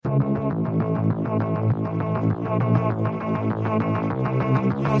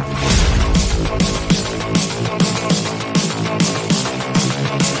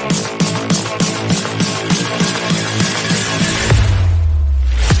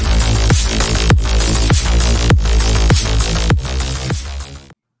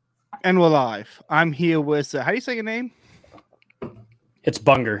And we're live. I'm here with, how do you say your name? It's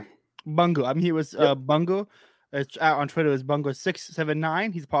Bunger. Bungo. I'm here with Yep. Bungo. It's out on Twitter as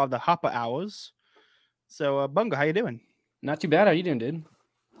Bungo679. He's part of the Hopper Hours. So, Bungo, how you doing? Not too bad. How you doing, dude?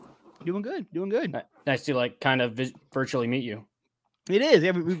 Doing good. Doing good. Nice to kind of virtually meet you. It is.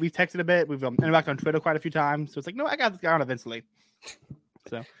 Yeah, we've texted a bit. We've interacted on Twitter quite a few times. So it's like, no, I got this guy on eventually.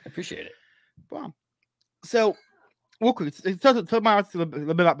 So I appreciate it. Wow. So, real quick, tell me a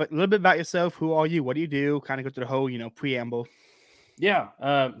little bit about yourself. Who are you? What do you do? Kind of go through the whole, preamble. Yeah.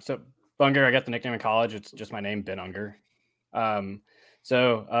 So Bunger, I got the nickname in college. It's just my name, Ben Unger. Grew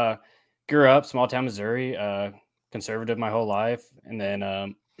up small town Missouri, conservative my whole life, and then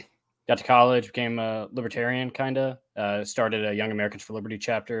got to college, became a libertarian, kind of. Started a Young Americans for Liberty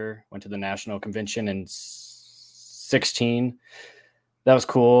chapter. Went to the national convention in 2016. That was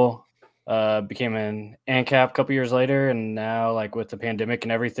cool. Became an ANCAP a couple years later, and now, like, with the pandemic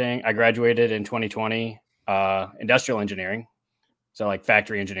and everything, I graduated in 2020, industrial engineering, so like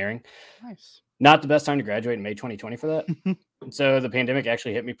factory engineering. Nice. Not the best time to graduate in May 2020 for that. And so the pandemic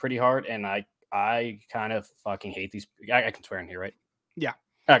actually hit me pretty hard, and I kind of fucking hate these. I can swear in here, right? Yeah.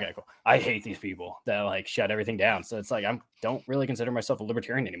 Okay, cool. I hate these people that like shut everything down. So it's like I don't really consider myself a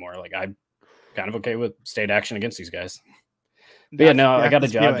libertarian anymore. Like, I'm kind of okay with state action against these guys. But yeah, no, I got a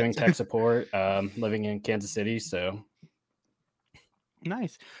job doing tech support, living in Kansas City. So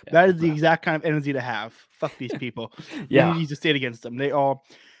nice. Yeah, that is the exact kind of energy to have. Fuck these people. Yeah, you need to stand against them. They all,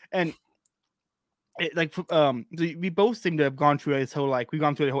 and we both seem to have gone through this whole, like, we've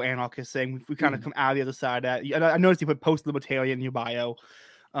gone through the whole anarchist thing. We kind of come out of the other side of that. I noticed you put post-libertarian in your bio.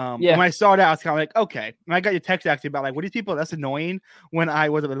 When I saw that, I was kind of like, okay. And I got your text actually about, like, what are these people? That's annoying. When I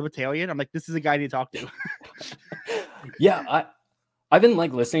was a libertarian, I'm like, this is a guy I need to talk to. Yeah, I've been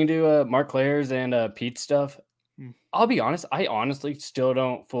like listening to Mark Claire's and Pete's stuff. I'll be honest, I honestly still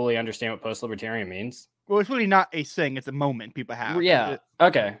don't fully understand what post-libertarian means. Well, it's really not a thing; it's a moment people have. Yeah.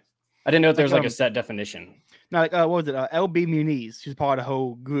 Okay. I didn't know if there was like a set definition. Now, like, what was it? LB Muniz, she's part of the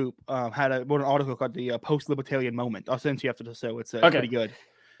whole group, wrote an article called the post-libertarian moment. I'll send it to you after the show. It's pretty good.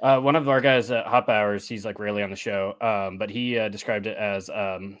 One of our guys at Hop Hours, he's like rarely on the show, but he described it as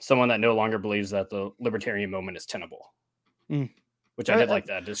someone that no longer believes that the libertarian moment is tenable. Which I did like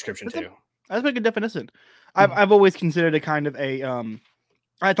that description too. That's a good definition. I've always considered it kind of a.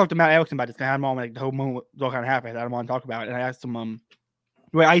 I talked to Matt Erickson about this. I had him on, like, the whole moment was all kind of happened. I had him on to talk about it, and I asked him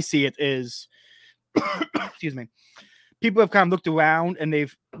the way I see it is, excuse me, people have kind of looked around and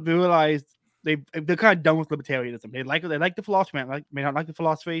they've realized they're kind of done with libertarianism. They like the philosophy, may not like the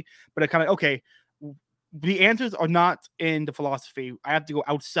philosophy, but they're kind of, okay, the answers are not in the philosophy. I have to go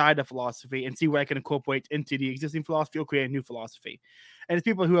outside of philosophy and see what I can incorporate into the existing philosophy or create a new philosophy. And it's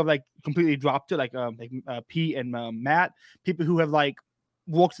people who have, like, completely dropped it, like Pete and Matt, people who have, like,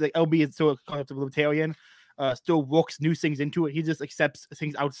 walked, like, LB is still a concept of libertarian, still works new things into it. He just accepts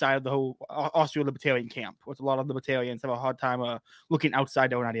things outside of the whole Austrian libertarian camp, which a lot of libertarians have a hard time looking outside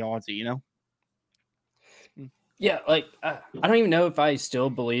their own ideology, Yeah, like, I don't even know if I still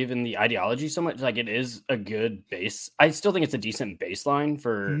believe in the ideology so much. Like, it is a good base. I still think it's a decent baseline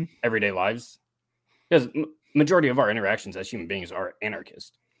for everyday lives, because majority of our interactions as human beings are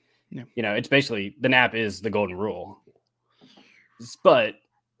anarchist. Yeah. It's basically, the NAP is the golden rule. But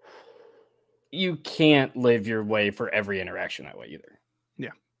you can't live your way for every interaction that way either. Yeah.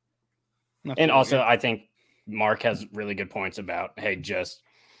 Absolutely. And also, I think Mark has really good points about, hey, just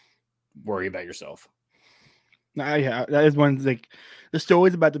worry about yourself. Yeah, that is one, like, the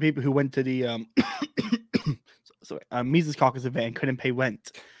stories about the people who went to the Mises Caucus event and couldn't pay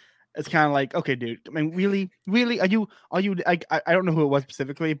rent. It's kind of like, okay, dude. I mean, really, are you? I don't know who it was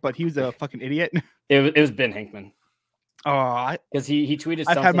specifically, but he was a fucking idiot. It was Ben Hinkman. Oh, because he tweeted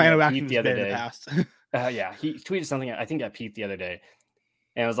something. I've had my interaction with the other day. In the past. Yeah, he tweeted something, I think, at Pete the other day,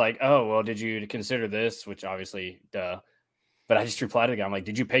 and I was like, oh, well, did you consider this? Which obviously, duh. But I just replied to the guy. I'm like,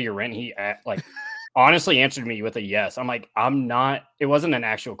 did you pay your rent? He honestly answered me with a yes. I'm like, I'm not. It wasn't an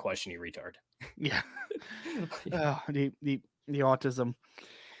actual question, you retard. Yeah. The autism.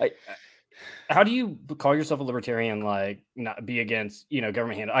 How do you call yourself a libertarian? Like, not be against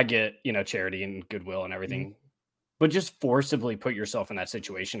government hand? I get charity and goodwill and everything, but just forcibly put yourself in that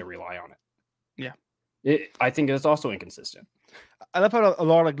situation to rely on it. Yeah, I think that's also inconsistent. I love how a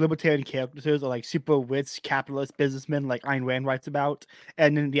lot of, like, libertarian characters are, like, super rich capitalist businessmen, like Ayn Rand writes about,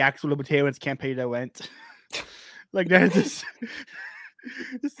 and then the actual libertarians can't pay their rent. Like, there's this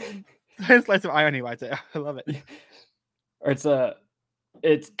slice of irony right there. I love it. Or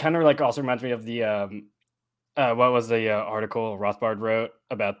it's kind of like also reminds me of the what was the article Rothbard wrote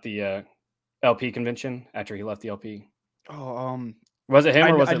about the LP convention after he left the LP? Oh, Was it him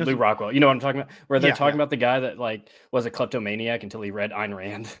or was I it just, Lou Rockwell? You know what I'm talking about? Where they're yeah, talking about the guy that like was a kleptomaniac until he read Ayn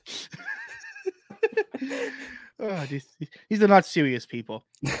Rand. Oh, these are not serious people.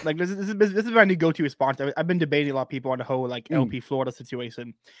 Like this is my new go-to response. I've been debating a lot of people on the whole like LP Florida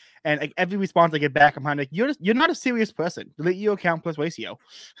situation, and like every response I get back, I'm kind of like, you're not a serious person. Delete your account plus ratio.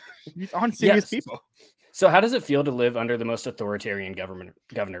 These aren't serious people. So how does it feel to live under the most authoritarian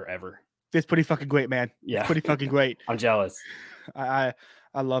governor ever? It's pretty fucking great, man. Yeah, it's pretty fucking great. I'm jealous. I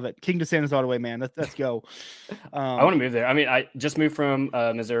love it. King DeSantis all the way, man. Let's go. I want to move there. I mean, I just moved from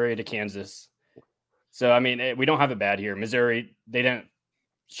Missouri to Kansas. So, I mean, we don't have it bad here. Missouri, they didn't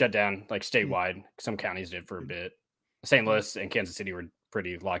shut down like statewide. Some counties did for a bit. St. Louis and Kansas City were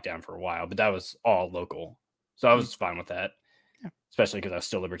pretty locked down for a while, but that was all local. So I was fine with that, especially because I was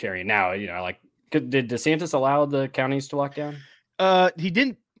still libertarian. Now, you know, like, did DeSantis allow the counties to lock down? He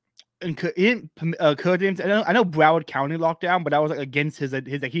didn't encourage I know Broward County locked down, but that was like against his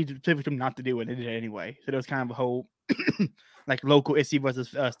like he told him not to do it. He did it anyway. So there was kind of a whole like local issue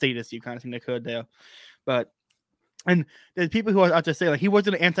versus state issue kind of thing that occurred there. But and there's people who are out there saying like he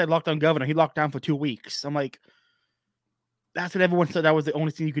wasn't an anti-lockdown governor. He locked down for 2 weeks. I'm like, that's what everyone said that was the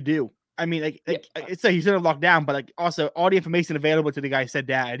only thing you could do. I mean, it's like he should have locked down, but like also all the information available to the guy said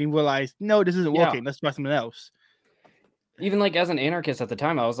that, and he realized no, this isn't working. Let's try something else. Even like as an anarchist at the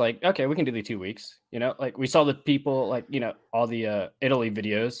time, I was like, okay, we can do the 2 weeks. You know, like we saw the people, like, you know, all the Italy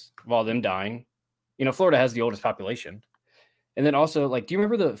videos of all them dying. You know, Florida has the oldest population. And then also, like, do you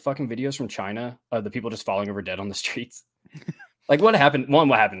remember the fucking videos from China of the people just falling over dead on the streets? Like, what happened? One,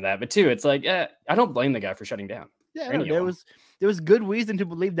 what happened to that? But two, it's like, I don't blame the guy for shutting down. Yeah, no, there was good reason to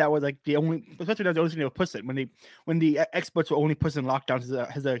believe that was like the only, especially that was the only thing they were pushing when the experts were only pushing lockdowns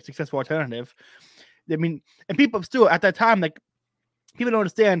as a successful alternative. I mean, and people still at that time, like, people don't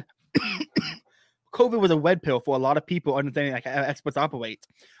understand. COVID was a red pill for a lot of people understanding like how experts operate.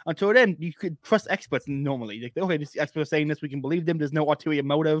 Until then, you could trust experts normally. Like, okay, this expert is saying this, we can believe them. There's no ulterior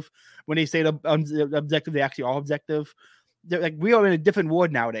motive. When they say the objective, they actually are objective. Like, we are in a different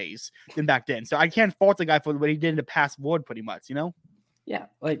world nowadays than back then. So I can't fault the guy for what he did in the past world, pretty much, you know? Yeah,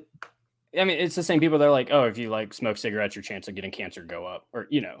 like, I mean, it's the same people that are like, oh, if you like smoke cigarettes, your chance of getting cancer go up. Or,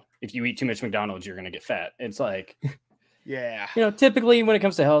 you know, if you eat too much McDonald's, you're going to get fat. It's like, yeah. You know, typically when it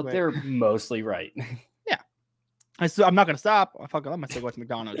comes to health, they're mostly right. Yeah. I'm not going to stop. I fucking love my cigarettes at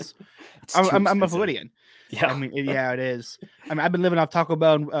McDonald's. I'm a Floridian. Yeah. I mean, yeah, it is. I mean, I've been living off Taco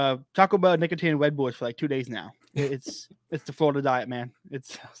Bell, nicotine, and Red Bulls for like 2 days now. It's the Florida diet, man.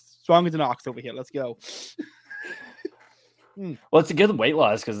 It's strong as an ox over here. Let's go. Well, it's a good weight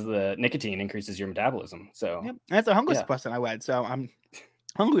loss because the nicotine increases your metabolism. So that's a hunger suppressant I read. So I'm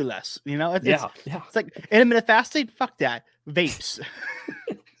hungry less. You know, it's like intermittent fasting. Fuck that. Vapes.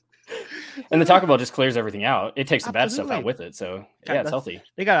 And the Taco Bell just clears everything out. It takes the bad stuff out with it. So it's healthy.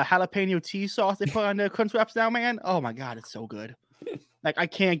 They got a jalapeno cheese sauce they put on their crunch wraps now, man. Oh my god, it's so good. Like, I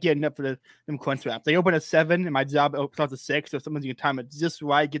can't get enough for them crunch wraps. They open at 7, and my job starts at 6. So sometimes you can time it just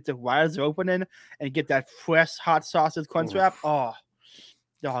right, get the wires opening, and get that fresh hot sausage crunch wrap. Oh,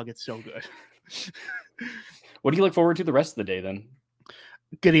 dog, it's so good. What do you look forward to the rest of the day then?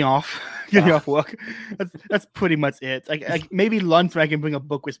 Getting off work. That's pretty much it. Like maybe lunch when I can bring a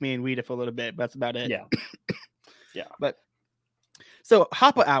book with me and read it for a little bit. But that's about it. Yeah. But so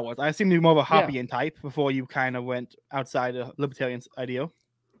Hopper hours. I assume you're more of a Hoppian type before you kind of went outside the libertarian ideal.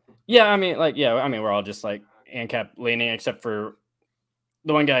 Yeah, I mean, we're all just like ANCAP leaning, except for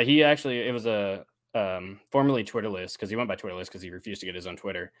the one guy. He actually, it was a formerly Twitterless, because he went by Twitterless because he refused to get his own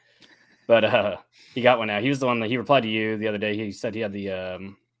Twitter. But he got one now. He was the one that he replied to you the other day. He said he had the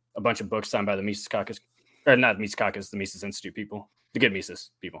a bunch of books signed by the Mises Caucus, or not Mises Caucus, the Mises Institute people, the good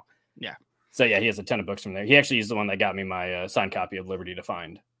Mises people. Yeah. So yeah, he has a ton of books from there. He actually is the one that got me my signed copy of Liberty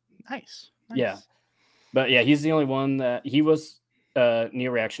Defined. Nice. Yeah. But yeah, he's the only one that he was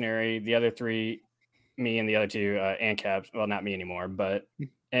neo-reactionary. The other three, me and the other two, ANCAP. Well, not me anymore, but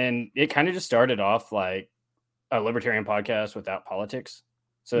and it kind of just started off like a libertarian podcast without politics.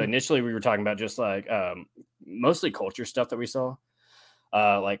 So initially we were talking about just like mostly culture stuff that we saw.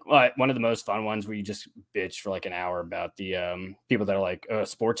 Like one of the most fun ones where you just bitch for like an hour about the people that are like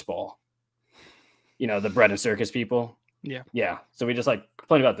sports ball. You know, the bread and circus people. Yeah. Yeah. So we just like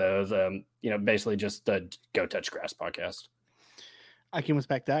complained about those. You know, basically just the Go Touch Grass podcast. I can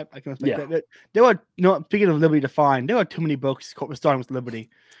respect that. That. There were speaking of Liberty Defined, there are too many books starting with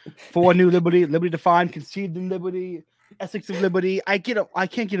Liberty. For New Liberty, Liberty Defined, Conceived in Liberty, Ethics of Liberty. I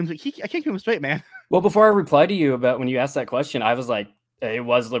can't get him straight, man. Well, before I replied to you about when you asked that question, I was like, it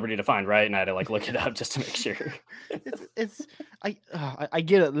was Liberty Defined, right? And I had to like look it up just to make sure. I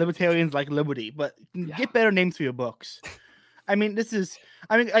get it. Libertarians like liberty, but get better names for your books. I mean,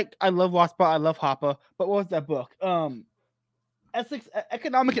 I love Waspa, I love Hopper, but what was that book?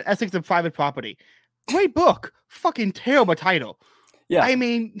 Economic and Ethics of Private Property. Great book. Fucking terrible title. Yeah. I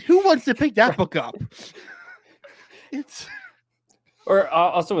mean, who wants to pick that book up? It's or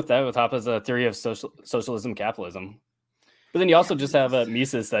also with Hopper's a theory of socialism, capitalism. But then you also just have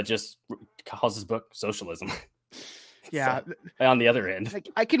Mises that just calls his book socialism. Yeah. So, on the other end, like,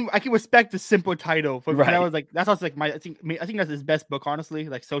 I can respect the simple title. Right. That was like that's also like I think that's his best book, honestly.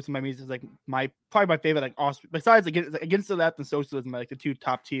 Like Socialism by Mises is like probably my favorite. Like besides Against the Left and Socialism, like the two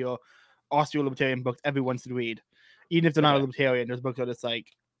top tier Austrian libertarian books everyone should read, even if they're not a libertarian. Those books are just like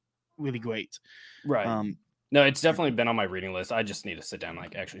really great. Right. No, it's definitely been on my reading list. I just need to sit down and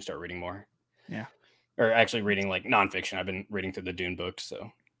like actually start reading more. Yeah. Or actually reading like nonfiction. I've been reading through the Dune books. So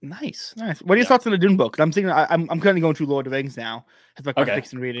nice. What are your thoughts on the Dune books? I'm thinking I'm currently going through Lord of the Rings now. It's like my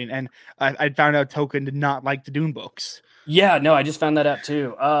fiction reading, and I found out Tolkien did not like the Dune books. Yeah, no, I just found that out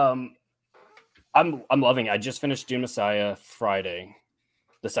too. I'm loving it. I just finished Dune Messiah Friday,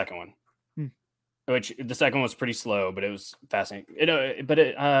 the second one. Which the second one was pretty slow, but it was fascinating.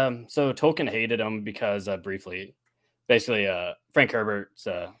 So Tolkien hated him because basically, Frank Herbert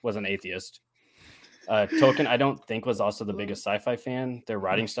was an atheist. Tolkien, I don't think, was also the biggest sci-fi fan. Their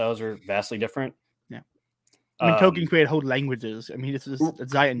writing styles are vastly different. Yeah, I mean, Tolkien created whole languages. I mean, it's a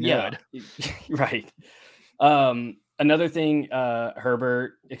giant nerd. Yeah, right. Another thing,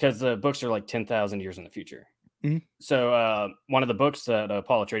 Herbert, because the books are like 10,000 years in the future. Mm-hmm. So one of the books that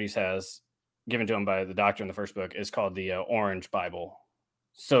Paul Atreides has given to him by the Doctor in the first book is called the Orange Bible.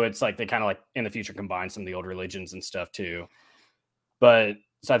 So it's like they kind of like in the future combine some of the old religions and stuff too. But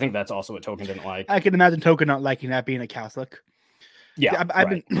so I think that's also what Tolkien didn't like. I can imagine Tolkien not liking that, being a Catholic. Yeah, I've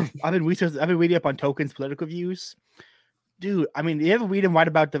been reading up on Tolkien's political views. Dude, I mean, you ever read him write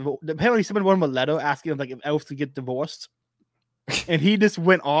about apparently someone wrote him a letter asking him like if elves could get divorced. And he just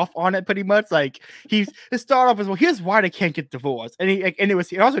went off on it pretty much. Like he started off as, well, here's why they can't get divorced, and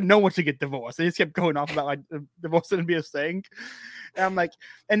he also no one should get divorced. And he just kept going off about like divorce shouldn't be a thing. And I'm like,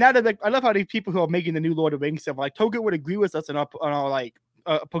 and now that like I love how these people who are making the new Lord of the Rings stuff like Tolkien would agree with us on our like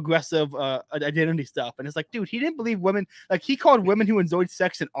progressive identity stuff, and it's like, dude, he didn't believe women. Like he called women who enjoyed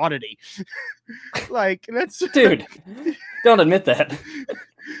sex an oddity. Like that's dude, don't admit that.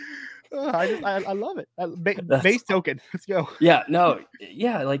 I love it. Base Tolkien. Let's go. Yeah, no,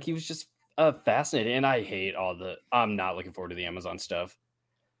 yeah, like he was just fascinating, and I hate I'm not looking forward to the Amazon stuff.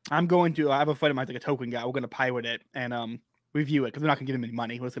 I'm going to. I have a friend of mine, like a Tolkien guy. We're going to pirate it and review it because we're not going to give him any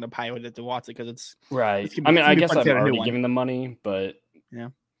money. We're just going to pirate it to watch it because it's right. I mean, I guess I've already given them money, but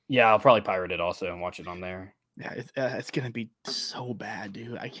yeah, I'll probably pirate it also and watch it on there. Yeah, it's going to be so bad,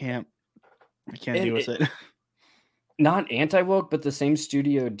 dude. I can't deal with it. Not anti-woke, but the same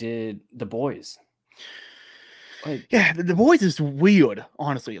studio did The Boys. Like, yeah, the Boys is weird,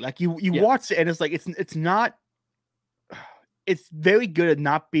 honestly. Like you watch it and it's like it's not. It's very good at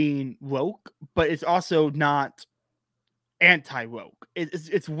not being woke, but it's also not anti-woke.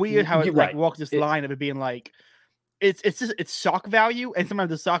 It's weird how it like walks this line of it being like it's shock value, and sometimes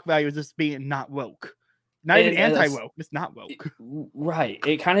the shock value is just being not woke, not even anti-woke. It's not woke. Right.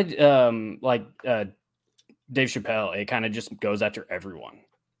 It kind of like Dave Chappelle, it kind of just goes after everyone.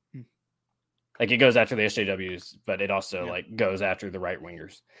 Like it goes after the SJWs, but it also like goes after the right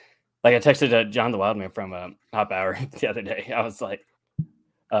wingers. Like I texted John the Wildman from Hop Hour the other day. I was like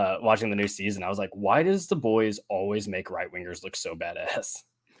watching the new season. I was like, why does The Boys always make right wingers look so badass?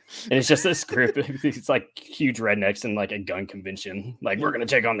 And it's just this group of these like huge rednecks in like a gun convention. Like we're gonna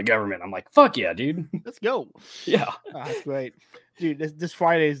take on the government. I'm like, fuck yeah, dude. Let's go. Yeah, that's great. Dude, this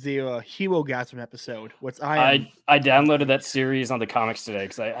Friday is the Hero Gasm episode. I downloaded that series on the comics today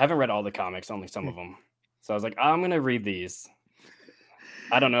because I haven't read all the comics, only some of them. So I was like, I'm gonna read these.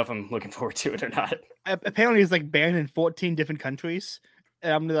 I don't know if I'm looking forward to it or not. Apparently, it's like banned in 14 different countries,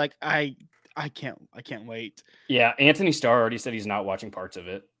 and I'm like, I can't wait. Yeah, Anthony Starr already said he's not watching parts of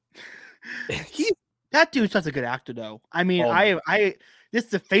it. That dude's such a good actor, though. I mean, this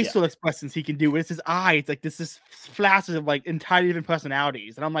is the facial expressions he can do. It's his eyes, like this is flashes of like entirely different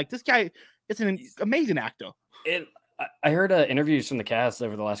personalities, and I'm like, this guy is an amazing actor. I heard interviews from the cast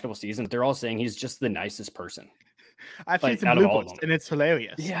over the last couple of seasons. They're all saying he's just the nicest person. I've seen some bloopers, and it's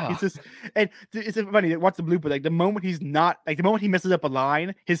hilarious. Yeah, it's funny. Watch the blooper. Like the moment he messes up a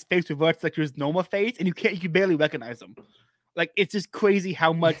line, his face reverts like to his normal face, and you can barely recognize him. Like it's just crazy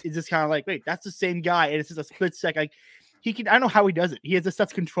how much it's just kind of like, wait, that's the same guy, and it's just a split second. Like he can, I don't know how he does it. He has just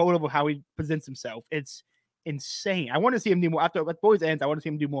such control over how he presents himself. It's insane. I want to see him do more after Boys ends. I want to see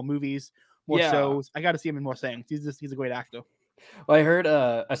him do more movies, more shows. I got to see him in more things. He's a great actor. Well, I heard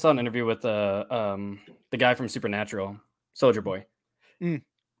I saw an interview with the guy from Supernatural. Soldier Boy. Mm.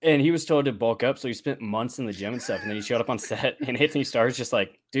 And he was told to bulk up, so he spent months in the gym and stuff. And then he showed up on set, and Anthony Starr's just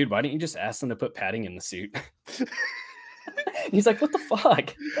like, dude, why didn't you just ask them to put padding in the suit? He's like, what the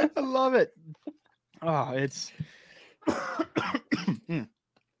fuck? I love it. Oh, it's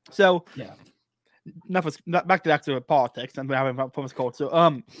so yeah. Back to politics. I'm having from this cold.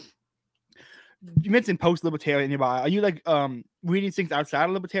 So you mentioned post-libertarian. Are you like reading things outside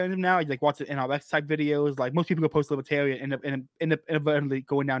of libertarianism now? Are you like watching NRX type videos? Like most people go post-libertarian and inadvertently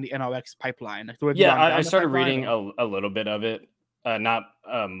going down the NRX pipeline. Like, so yeah, I started reading a little bit of it, not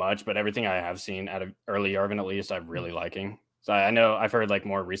much, but everything I have seen out of early Yarvin, at least, I'm really liking. So I know I've heard like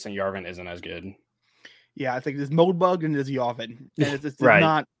more recent Yarvin isn't as good. Yeah, I think there's Modebug and there's Yarvin, and it's right.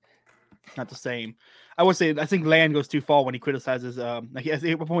 not the same. I would say I think Land goes too far when he criticizes like at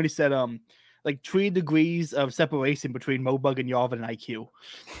one point he said like 3 degrees of separation between Modebug and Yarvin and IQ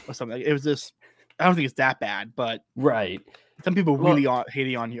or something. It was just, I don't think it's that bad, but right. Some people really are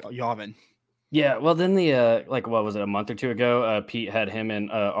hating on Yarvin. Yeah, well, then the like what was it, a month or two ago? Pete had him and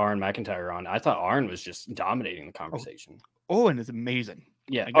Aaron McIntyre on. I thought Aaron was just dominating the conversation. Owen is amazing.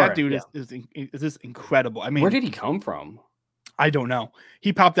 Yeah, like, that dude is just incredible. I mean, where did he come from? I don't know.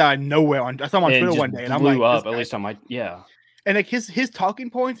 He popped out of nowhere. I saw him on Twitter one day, and I'm like, up. At least on my And like his talking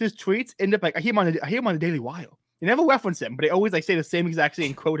points, his tweets end up like I hear him on the Daily Wire. They never reference him, but they always like say the same exact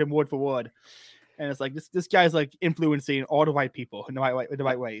thing, quote him word for word. And it's like this guy's like influencing all the right people in the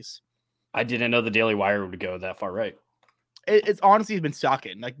right ways. I didn't know the Daily Wire would go that far right. It's honestly been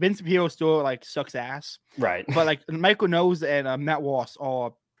sucking. Like Ben Shapiro's store like sucks ass, right? But like Michael Knowles and Matt Walsh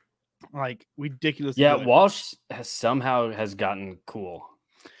are like ridiculous. Yeah, good. Walsh has gotten cool.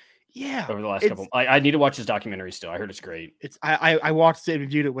 Yeah, over the last couple. I need to watch his documentary still. I heard it's great. It's I watched it and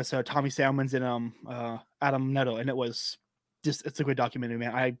reviewed it with Tommy Salmons and Adam Nettle, and it's a good documentary,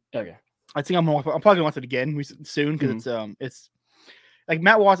 man. I think I'm probably gonna watch it again soon because it's like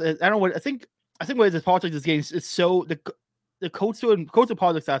Matt Walsh. I don't know what I think what the politics is getting is so the culture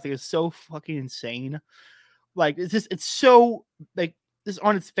politics I think is so fucking insane. Like it's so like this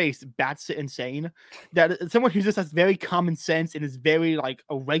on its face, that's insane. That someone who just has very common sense and is very like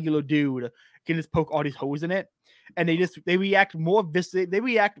a regular dude can just poke all these holes in it, and they react more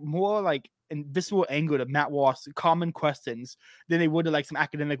like in visceral anger to Matt Walsh's common questions than they would to like some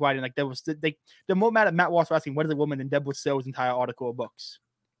academic writing. Like they're more mad at Matt Walsh for asking what is a woman than Deborah So's entire article or books.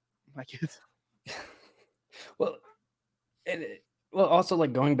 Like it's well, also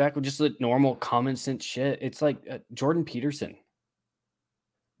like going back with just the normal common sense shit. It's like Jordan Peterson.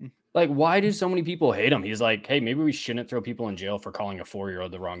 Like, why do so many people hate him? He's like, hey, maybe we shouldn't throw people in jail for calling a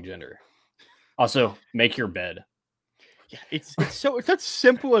 4-year-old the wrong gender. Also, make your bed. Yeah, it's such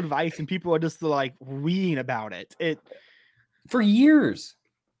simple advice, and people are just like reading about it for years.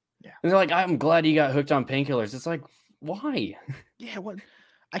 Yeah, and they're like, I'm glad you got hooked on painkillers. It's like, why? Yeah, what?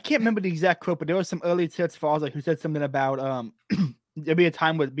 I can't remember the exact quote, but there was some early Tits Falls like who said something about there'll be a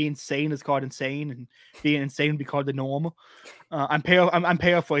time where being sane is called insane, and being insane would be called the norm. I'm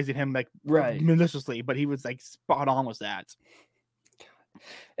paraphrasing him like maliciously, but he was like spot on with that.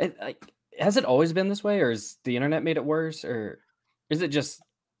 Has it always been this way, or has the internet made it worse, or is it just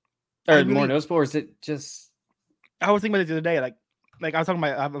more noticeable, or is it just? I was thinking about it the other day, like I was talking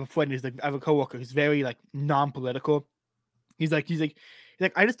about. I have a friend who's like I have a coworker who's very like non-political. He's like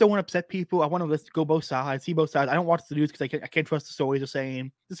I just don't want to upset people. I want to go both sides, see both sides. I don't watch the news because I can't trust the stories they're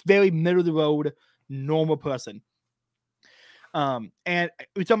saying. This very middle of the road, normal person. And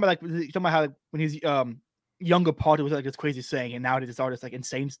we're talking about how like, when he's younger part it was like this crazy saying, and now it's all this like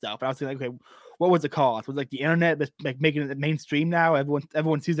insane stuff. And I was thinking, like, okay, what was the cause? Was it, like the internet that's like making it mainstream now?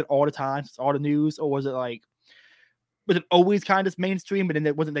 Everyone sees it all the time. It's all the news, or was it always kind of mainstream? But then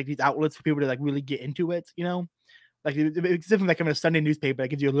there wasn't like these outlets for people to like really get into it, you know? Like it's different, like having a Sunday newspaper that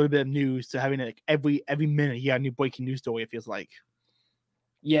gives you a little bit of news to having like every minute you got a new breaking news story. It feels like.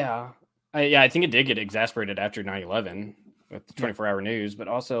 Yeah, I think it did get exasperated after 9/11 with the 24-hour news, but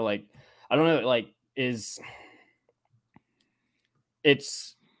also like I don't know, like it's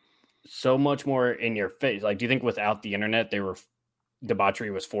so much more in your face. Like, do you think without the internet,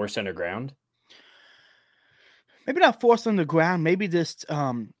 debauchery was forced underground? Maybe not forced underground. Maybe just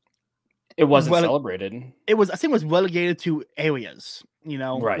it wasn't celebrated. I think it was relegated to areas, you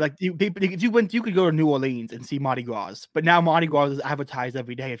know, right? Like you could go to New Orleans and see Mardi Gras, but now Mardi Gras is advertised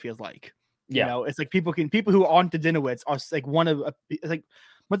every day. It feels like, you know, it's like people who aren't the Dinowitz are like one of it's like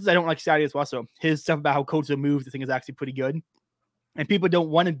much as I don't like Saturday Russell, his stuff about how culture moves, I think is actually pretty good. And people don't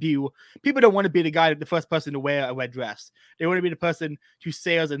want to be the guy, the first person to wear a red dress. They want to be the person who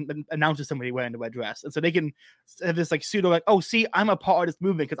says and announces somebody wearing the red dress. And so they can have this like pseudo like, oh, see, I'm a part of this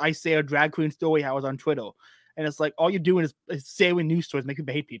movement because I say a drag queen story how I was on Twitter. and it's like all you're doing is saying news stories, make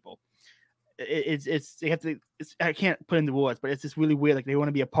people hate people. They have to. I can't put into words, but it's just really weird. Like they want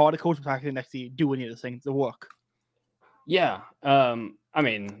to be a part of the culture, but actually actually do any of those things, the work. Yeah. I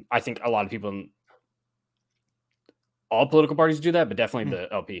mean, I think a lot of people, all political parties do that, but definitely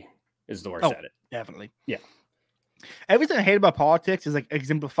the LP is the worst at it. Definitely. Yeah. Everything I hate about politics is like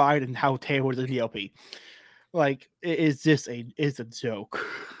exemplified in how terrible it is in the LP. Like it's a joke.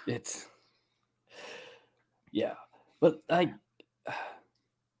 Yeah, but like,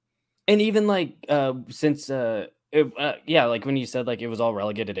 and even like since like when you said like it was all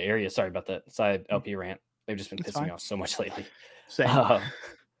relegated to areas. Sorry about that side LP rant. They've just been pissing me off so much lately. Same. But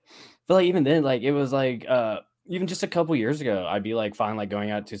like even then, like it was like even just a couple years ago, I'd be like fine like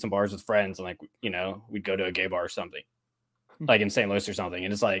going out to some bars with friends and like we'd go to a gay bar or something, like in St. Louis or something,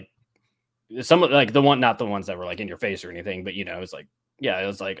 and it's like some like not the ones that were like in your face or anything, but it's like it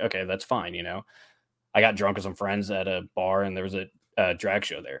was like okay, that's fine. I got drunk with some friends at a bar and there was a drag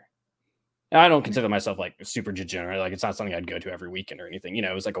show there. And I don't consider myself like super degenerate. Like it's not something I'd go to every weekend or anything.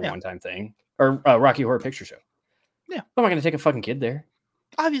 It was like a one-time thing. Or Rocky Horror Picture Show. Yeah. I'm not going to take a fucking kid there.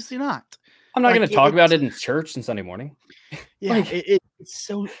 Obviously not. I'm not going to talk about it in church on Sunday morning. Yeah, like, it's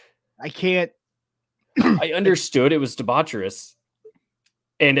so... I can't... I understood it was debaucherous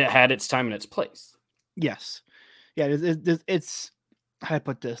and it had its time and its place. Yes. Yeah, it's how do I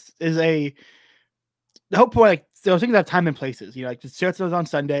put this? The whole point, like, those things have time and places. Like the church is on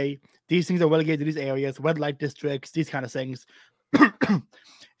Sunday. These things are relegated to these areas, red light districts, these kind of things.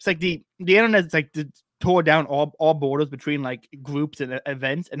 It's like the internet is like tore down all borders between like groups and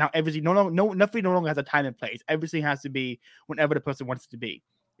events, and now everything nothing no longer has a time and place. Everything has to be whenever the person wants it to be,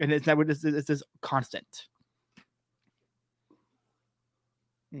 and it's never it's just constant.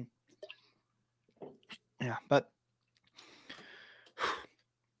 Yeah, but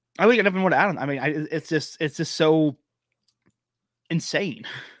I really got nothing more to add on. I mean, it's just so insane,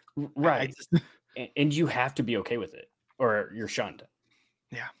 right? And you have to be okay with it, or you're shunned.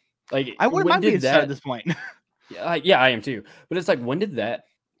 Yeah, like I wouldn't mind being shunned at this point. yeah, I am too. But it's like, when did that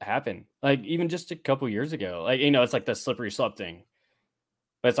happen? Like even just a couple years ago. Like it's like the slippery slope thing.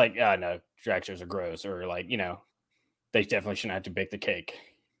 But it's like, no, drag shows are gross, or like they definitely shouldn't have to bake the cake.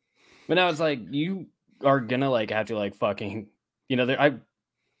 But now it's like you are gonna like have to like fucking I'm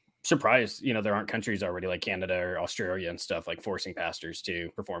surprised there aren't countries already like Canada or Australia and stuff like forcing pastors to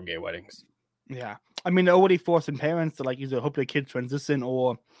perform gay weddings. Yeah, I mean they're already forcing parents to like either hope their kids transition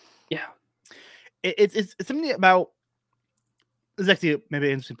or it's something about. This is actually maybe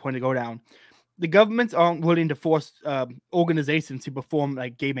an interesting point to go down. The governments aren't willing to force organizations to perform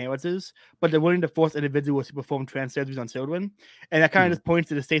like gay marriages, but they're willing to force individuals to perform trans surgeries on children, and that kind of just points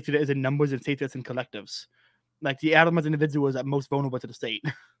to the state that is in numbers and states and collectives. Like the Adams individuals are most vulnerable to the state.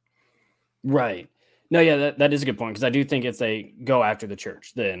 Right. No, yeah, that is a good point, because I do think if they go after the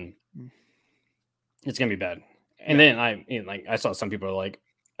church, then it's gonna be bad. And then I saw some people are like,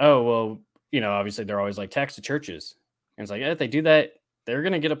 oh well, obviously they're always like tax the churches, and it's like if they do that, they're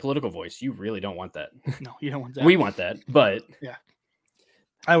gonna get a political voice. You really don't want that. No, you don't want that. We want that, but yeah,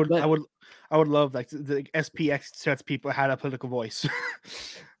 I would love like the SPX church people had a political voice.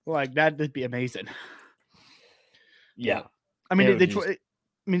 Like that'd be amazing. Yeah, I mean they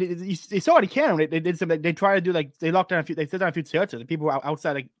saw it in Canada. They did something. They tried to do like they locked down a few. They shut down a few churches. And people were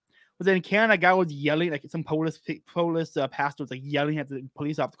outside. Like was it in Canada? A guy was yelling like some Polish pastor was like yelling at the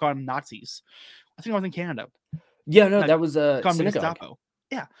police officer, calling them Nazis. I think I was in Canada. Yeah, no, that was a synagogue.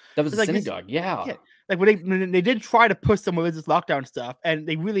 Yeah, that was a synagogue. Yeah, like when they did try to push some religious lockdown stuff, and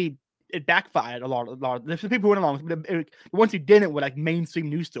it backfired a lot. There's people who went along. The ones who didn't were like mainstream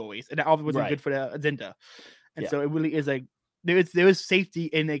news stories, and that obviously wasn't good for the agenda. And so it really is like there is safety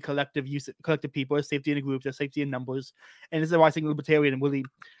in a collective people, there's safety in a group, there's safety in numbers, and this is why I think libertarian really.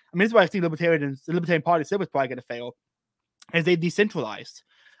 I mean, this is why I think the Libertarian Party still was probably going to fail, as they decentralized.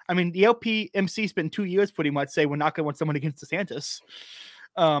 I mean, the LPMC spent 2 years pretty much saying we're not going to want someone against DeSantis.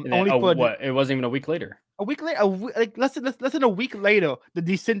 It wasn't even a week later. A week later, like less than a week later,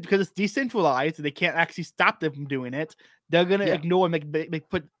 because it's decentralized, they can't actually stop them from doing it. They're gonna ignore and make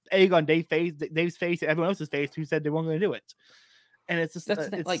put egg on Dave's face, and everyone else's face who said they weren't gonna do it. And it's just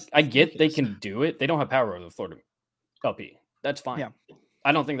it's like I get they can do it. They don't have power over the Florida LP. That's fine. Yeah.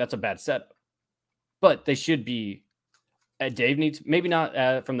 I don't think that's a bad setup, but they should be. Dave needs, maybe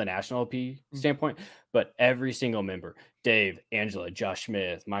not from the national LP standpoint, but every single member, Dave, Angela, Josh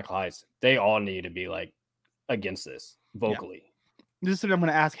Smith, Michael Heiss, they all need to be like against this vocally. Yeah. This is what I'm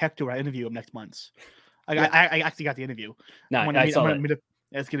going to ask Hector when I interview him next month. I actually got the interview. I saw that.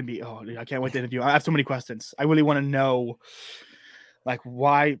 It's going to be, I can't wait to interview. I have so many questions. I really want to know like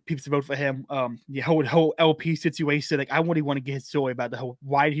why people vote for him. The whole LP situation. Like I really want to get his story about the whole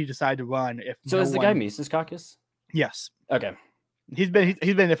why did he decide to run if So no is the one... guy Mises Caucus? Yes, Okay. he's been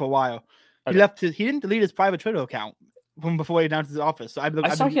there for a while. Okay. He didn't delete his private Twitter account from before he announced his office. So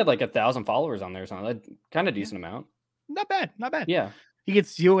I saw he had like 1,000 followers on there or something. Kind of decent amount. Not bad. Yeah. He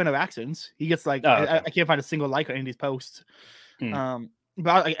gets 0 interactions. He gets like Oh, okay. I can't find a single like on any of these posts. Hmm.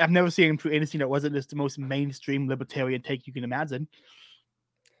 But I've never seen him do anything that wasn't just the most mainstream libertarian take you can imagine.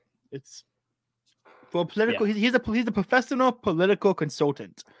 It's for political. Yeah. He's a professional political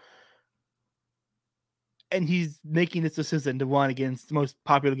consultant, and he's making this decision to run against the most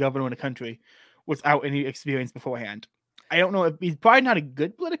popular governor in the country without any experience beforehand. I don't know if he's probably not a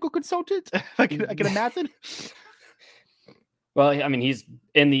good political consultant. I can imagine. Well, I mean, he's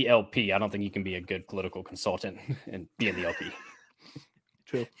in the LP. I don't think you can be a good political consultant and be in the LP.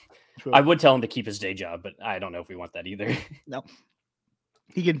 True. I would tell him to keep his day job, but I don't know if we want that either. No.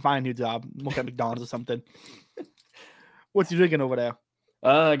 He can find a new job, work at McDonald's or something. What's he drinking over there?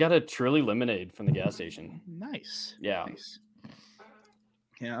 I got a Truly lemonade from the gas station. Nice. Yeah. Nice.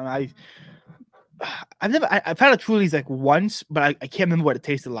 Yeah, I've had a Truly's like once, but I can't remember what it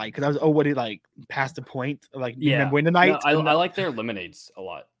tasted like because I was already like past the point of like remembering the night. No, I like their lemonades a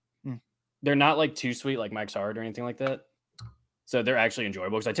lot. Mm. They're not like too sweet like Mike's Hard or anything like that. So they're actually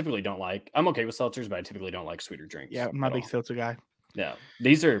enjoyable because I typically don't like. I'm okay with seltzers, but I typically don't like sweeter drinks. Yeah, I'm not a big seltzer guy. Yeah,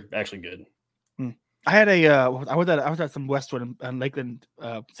 these are actually good. I had I was at some restaurant in Lakeland,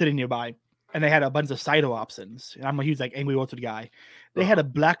 sitting nearby, and they had a bunch of cider options. And I'm a huge like Angry Orchard guy. They had a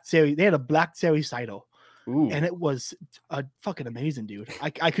black cherry. They had a black cherry cider, and it was fucking amazing, dude.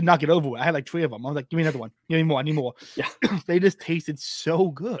 I could not get over it. I had like 3 of them. I was like, give me another one. Give me more. I need more. Yeah, they just tasted so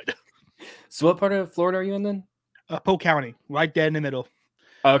good. So, what part of Florida are you in then? Polk County, right there in the middle.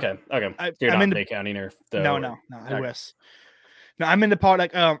 Oh, okay. You're not in Bay County or no. I was. No, I'm in the part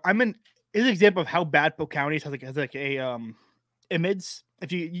like I'm in. Is an example of how bad Polk County has like a image.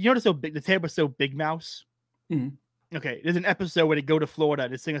 If you notice how big the table is, so Big Mouse. Mm-hmm. Okay, there's an episode where they go to Florida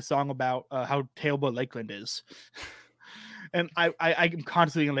to sing a song about how terrible Lakeland is. And I'm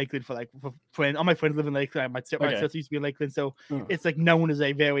constantly in Lakeland for friends. All my friends live in Lakeland. My sister used to be in Lakeland, so it's like known as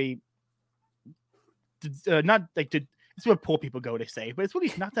a very not like it's where poor people go, they say, but it's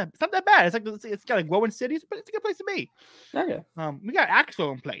really not that bad. It's like it's got like growing cities, but it's a good place to be. Okay. We got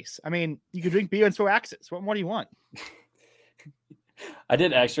Axel in place. I mean, you can drink beer and throw axes. What more do you want? I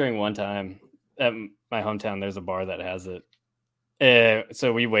did X-raying one time at my hometown. There's a bar that has it.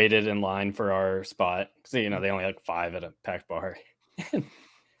 So we waited in line for our spot because they only had like 5 at a packed bar.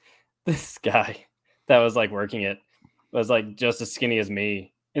 This guy that was like working it was like just as skinny as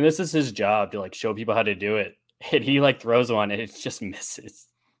me, and this is his job to like show people how to do it. And he like throws one and it just misses.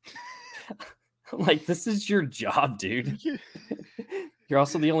 I'm like, this is your job, dude. You're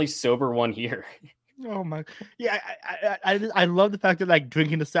also the only sober one here. Oh my, yeah. I love the fact that like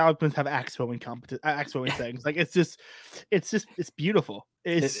drinking the sour plants have axe throwing things. Like it's beautiful.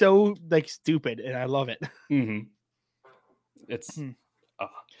 It's so like stupid, and I love it. Mm-hmm. It's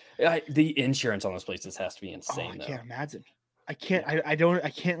the insurance on those places has to be insane. I can't imagine. I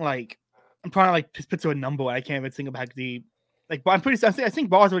can't like. I'm trying to like just put to a number. I can't even think about but I'm pretty. I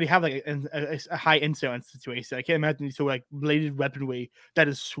think bars already have like a high insurance situation. I can't imagine so like bladed weaponry that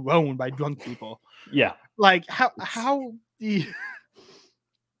is thrown by drunk people. Yeah, like how do you...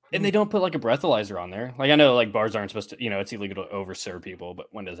 And they don't put like a breathalyzer on there. Like I know like bars aren't supposed to. It's illegal to overserve people, but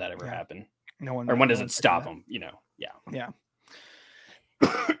when does that ever happen? No one. Or when does it stop them? Yeah.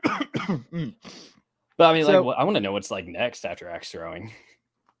 But I mean, like, I want to know what's like next after axe throwing.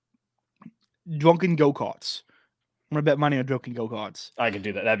 Drunken go-karts. I'm gonna bet money on drunken go-karts. I could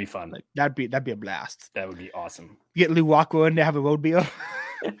do that. That'd be fun. Like, that'd be a blast. That would be awesome. You get Lou Walker in to have a road beer.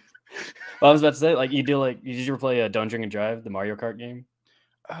 Well, I was about to say, like, did you ever play Don't Drink and Drive, the Mario Kart game?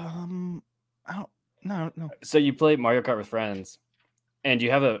 I don't. No. So you play Mario Kart with friends, and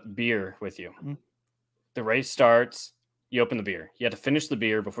you have a beer with you. Mm-hmm. The race starts. You open the beer. You have to finish the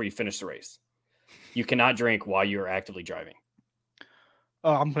beer before you finish the race. You cannot drink while you are actively driving.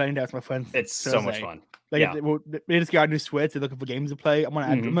 Oh, I'm playing that with my friends. It's so much fun. They just got a new Switch. They're looking for games to play. I'm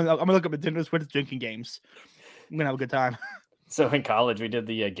gonna look up Nintendo Switch drinking games. I'm gonna have a good time. So in college, we did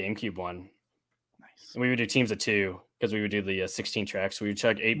the GameCube one. Nice. And we would do teams of 2 because we would do the 16 tracks. We would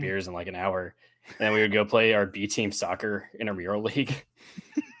chug 8 beers in like an hour, and then we would go play our B team soccer intramural league.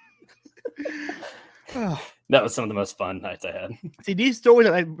 That was some of the most fun nights I had. See, these stories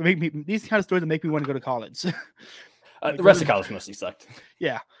that these kind of stories that make me want to go to college. The rest of college mostly sucked.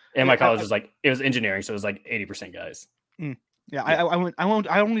 Yeah. And my college was it was engineering, so it was like 80% guys. Yeah.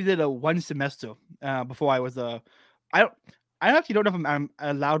 I only did a 1 semester before I was I actually don't know if I'm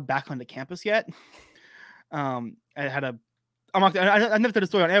allowed back on the campus yet. I had a. I never told the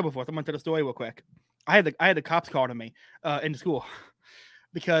story on air before, so I'm gonna tell the story real quick. I had the cops call to me in the school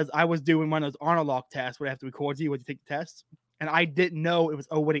because I was doing one of those honor log tests where they have to record you when you take the test, and I didn't know it was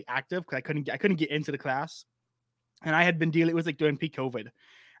already active because I couldn't get into the class, and I had been dealing. It was like during peak COVID.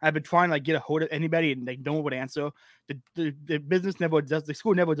 I've been trying to like get a hold of anybody, and they don't would answer. The business never does. The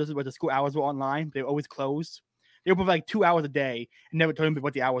school never does it, but the school hours were online. They were always closed. They open for like 2 hours a day and never told me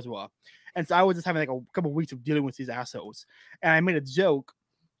what the hours were. And so I was just having like a couple of weeks of dealing with these assholes. And I made a joke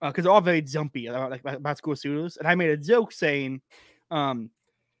because they're all very jumpy about school shooters. And I made a joke saying,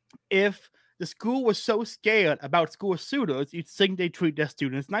 if the school was so scared about school shooters, you'd think they treat their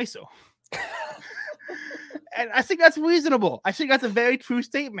students nicer. And I think that's reasonable. I think that's a very true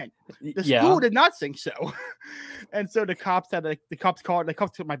statement. The school did not think so. And so the cops called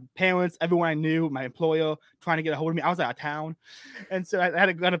my parents, everyone I knew, my employer, trying to get a hold of me. I was out of town. And so I had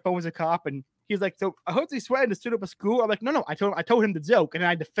to get a phone with a cop, and he's like, so I heard he's sweating to shoot up a school. I'm like, no, I told him the joke, and then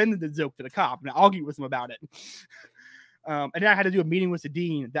I defended the joke to the cop, and I argued with him about it. And then I had to do a meeting with the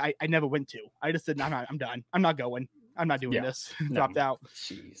dean that I never went to. I just said, no, I'm done. I'm not going. I'm not doing this. Dropped out.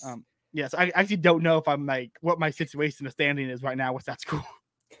 Jeez. Yes, I actually don't know if I'm like what my situation of standing is right now with that school.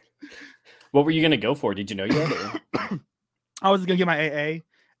 What were you gonna go for? Did you know you had it? I was gonna get my AA,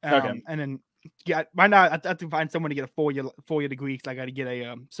 Okay. and then right now I have to find someone to get a 4-year degree because I got to get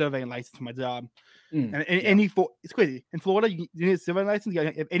a surveying license for my job. And it's crazy in Florida. You need a surveying license. You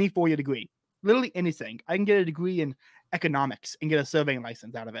have any 4-year degree, literally anything. I can get a degree in economics and get a surveying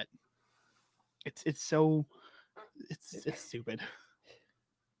license out of it. It's stupid.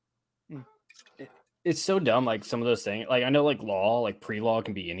 It's so dumb. Like some of those things, like I know, like law, like pre-law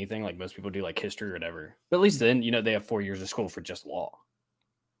can be anything. Like most people do, like history or whatever. But at least then, they have 4 years of school for just law.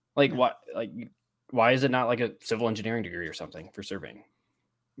 Like why is it not like a civil engineering degree or something for surveying?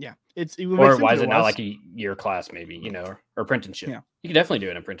 Yeah, or why is it not like a year class, maybe or apprenticeship? Yeah, you can definitely do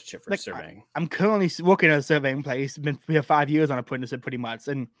an apprenticeship for surveying. I'm currently working at a surveying place. Been here 5 years on apprenticeship, pretty much,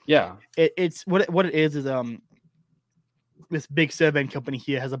 and it's what it is this big surveying company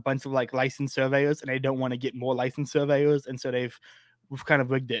here has a bunch of like licensed surveyors, and they don't want to get more licensed surveyors, and so we've kind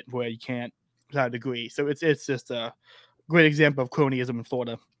of rigged it where you can't without a degree. So it's just a great example of cronyism in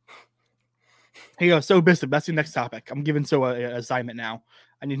Florida. Hey, So Bishop, that's your next topic. I'm giving an assignment now.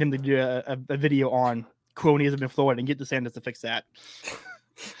 I need him to do a video on cronyism in Florida and get DeSantis to fix that.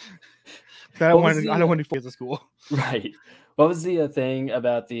 I don't want to fix the school. Right. What was the thing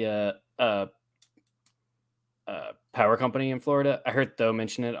about the power company in Florida? I heard Tho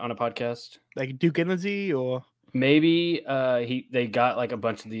mention it on a podcast. Like Duke Energy, or maybe they got like a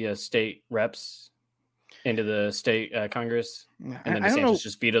bunch of the state reps into the state Congress, and then DeSantis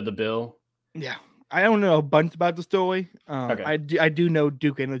just vetoed the bill. Yeah, I don't know a bunch about the story. Okay. I do know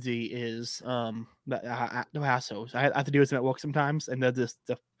Duke Energy is the assholes. I have to do this at work sometimes, and they're just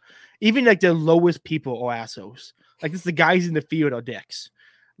even like the lowest people are assholes. Like this, the guys in the field are dicks.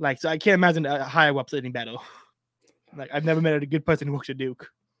 Like, so I can't imagine a higher ups any better. Like I've never met a good person who works at Duke.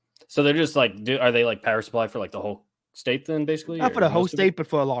 So they're just like, are they like power supply for like the whole state then, basically? Not for the whole state, but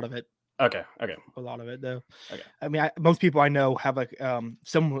for a lot of it. Okay. A lot of it though. Okay. I mean, most people I know have like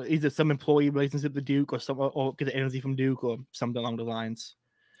either some employee relationship with Duke or get the energy from Duke or something along the lines.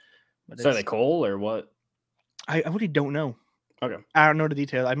 But so are they coal or what? I really don't know. Okay. I don't know the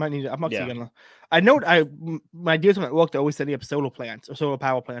details. I might need to. I'm not gonna. I know. My deals when I worked, I always setting up solar plants or solar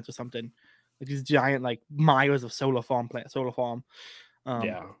power plants or something. Like these giant like miles of solar farm. But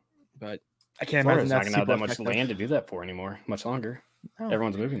I can't imagine that's not gonna have that much land to do that for anymore. Much longer. Oh.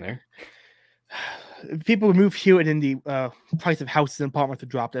 Everyone's moving there. If people would move here and then the price of houses and apartments would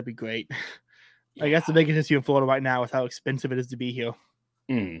drop, that'd be great. Yeah. I guess the biggest issue in Florida right now is how expensive it is to be here.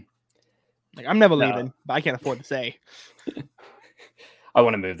 Like I'm never leaving, but I can't afford to stay. I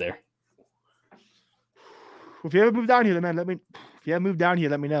want to move there. If you ever move down here, man, let me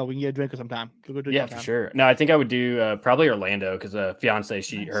know. We can get a drink or sometime. Yeah, for sure. No, I think I would do probably Orlando because fiance,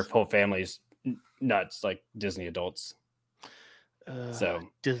 her whole family's nuts, like Disney adults. So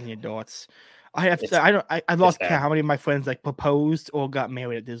Disney adults. I lost count how many of my friends like proposed or got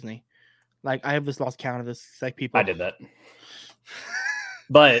married at Disney. Like I have just lost count of this. Like people. I did that.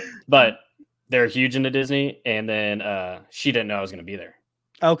 but they're huge into Disney, and then she didn't know I was going to be there.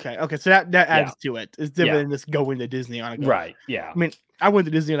 Okay, so that adds to it. It's different than just going to Disney on a go. Right? Yeah. I mean, I went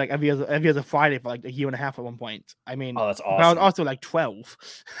to Disney like every other Friday for like a year and a half at one point. I mean, oh, that's awesome. I was also like 12.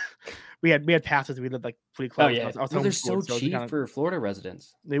 we had passes. We lived like pretty close. Oh yeah, they're so cheap for Florida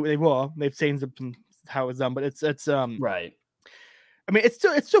residents. They were. They've changed how it's done, but it's right. I mean, it's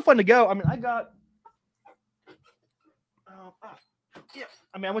still fun to go. I mean, Yeah,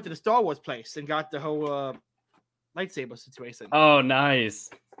 I mean, I went to the Star Wars place and got the whole lightsaber situation. Oh, nice.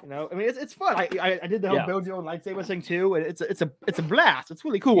 You know, I mean, it's fun. I did the whole Yeah. build your own lightsaber thing too, and it's a blast. It's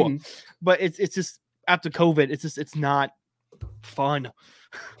really cool, Mhm. but it's just after COVID, it's not fun.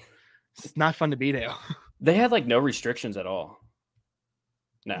 It's not fun to be there. They had like no restrictions at all.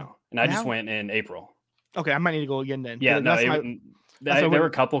 No, and I just Now? went in April. Okay, I might need to go again then. Yeah, no, That's my- there what- were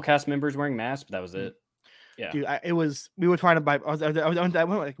a couple cast members wearing masks, but that was it. Yeah, dude, we were trying to buy. I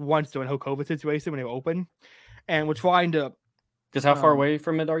went like once during the whole COVID situation when they were open, and we're trying to. because how far away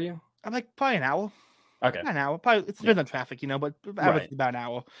from it are you? I'm like probably an hour. Okay, Not an hour. Probably it depends on traffic, you know, but average Right. about an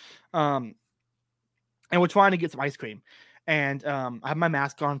hour. And we're trying to get some ice cream, and I have my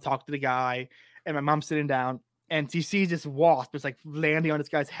mask on, talk to the guy, and my mom's sitting down, and she sees this wasp. It's like landing on this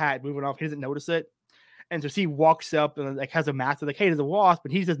guy's hat, moving off. He doesn't notice it, and so she walks up and like has a mask. Like, hey, there's a wasp,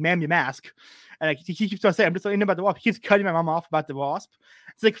 and he says, "Ma'am, your mask." And like he keeps trying to say, "I'm just telling you about the wasp." He keeps cutting my mom off about the wasp.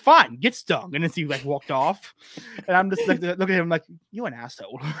 It's like, fine, get stung, and then she like walked off, and I'm just like looking at him like, "You an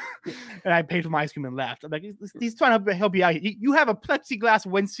asshole." And I paid for my ice cream and left. I'm like, he's trying to help you out. You have a plexiglass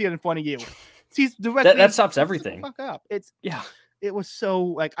windshield in front of you. He's directly that stops everything. Fuck up. Yeah, It was so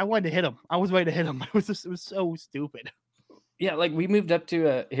like I wanted to hit him. I was ready to hit him. It was so stupid. yeah. Like we moved up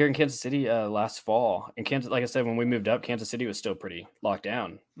to here in Kansas City last fall, and Kansas, like I said, when we moved up, Kansas City was still pretty locked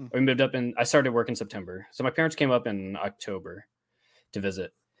down. We moved up I started work in September, so my parents came up in October to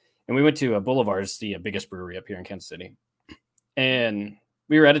visit, and we went to Boulevard's, the biggest brewery up here in Kansas City, and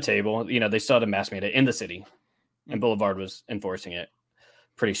we were at a table. You know, they still had a mask mandate in the city, and Boulevard was enforcing it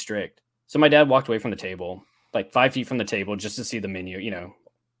pretty strict. So my dad walked away from the table, like 5 feet from the table, just to see the menu. You know,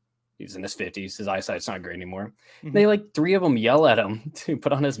 he's in his 50s. His eyesight's not great anymore. Mhm. They like 3 of them yell at him to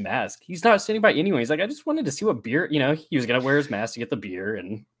put on his mask. He's not sitting by anyone. He's like, I just wanted to see what beer, you know, he was going to wear his mask to get the beer.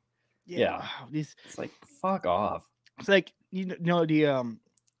 And yeah. These it's like, fuck off. it's like you know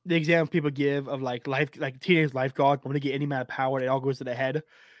the example people give of like teenage lifeguards when they get any amount of power, it all goes to the head.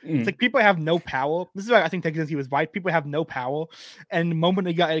 It's like people have no power. This is why I think Texas was right. People have no power, and the moment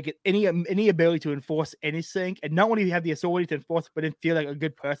they got like, any ability to enforce anything, and not only have the authority to enforce, but then feel like a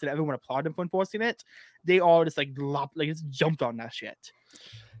good person, everyone applaud them for enforcing it. They all just like just jumped on that shit,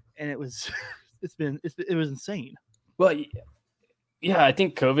 and it was it was insane. Well, yeah, I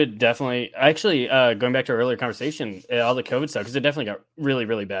think COVID definitely. Actually, going back to our earlier conversation, all the COVID stuff, because it definitely got really,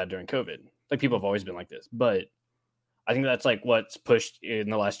 really bad during COVID. Like people have always been like this, but I think that's like what's pushed in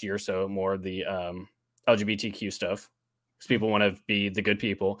the last year or so more of the LGBTQ stuff, because people want to be the good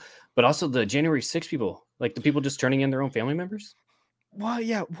people, but also the January 6th people, like the people just turning in their own family members. Well,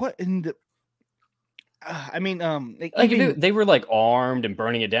 yeah, what in the? I mean, like if they were like armed and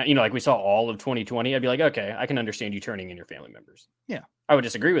burning it down, you know, like we saw all of 2020, I'd be like, okay, I can understand you turning in your family members. Yeah, I would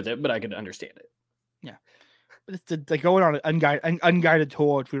disagree with it, but I could understand it. Yeah, but it's like going on an unguided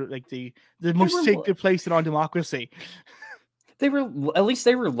tour to like the most sacred place in our democracy. They were at least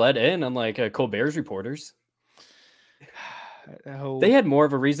they were let in, unlike Colbert's reporters. They had more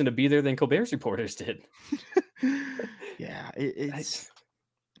of a reason to be there than Colbert's reporters did. Yeah, it's.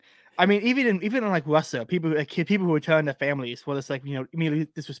 I mean, even in like Russia, people who return to families, well, it's like, you know, immediately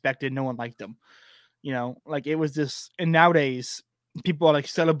disrespected. No one liked them, you know, like it was just. And nowadays, people are like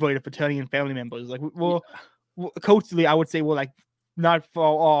celebrated for turning in family members. Like, well, culturally, I would say we're like not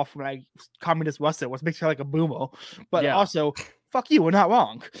far off from like communist Russia, which makes you like a boomer, but also, fuck you, we're not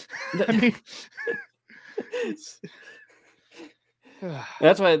wrong. I mean,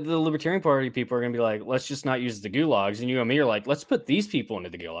 that's why the Libertarian Party people are going to be like, let's just not use the gulags. And you and me are like, let's put these people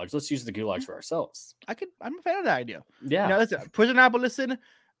into the gulags. Let's use the gulags for ourselves. I'm a fan of that idea. Yeah. You know, listen, prison abolition.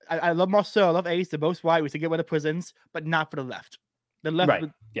 I love Marcel, I love Ace. They're both right. We should get rid of prisons, but not for the left. The left,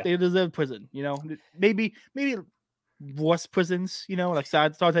 right. They deserve prison. You know, maybe worse prisons. You know, like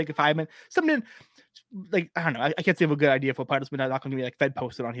start taking confinement. Something like I don't know. I can't think of a good idea for punishment. I'm not going to be like Fed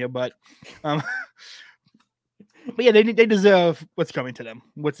posted on here, but but yeah, they deserve what's coming to them,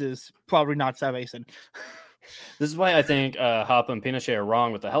 which is probably not salvation. This is why I think Hoppe and Pinochet are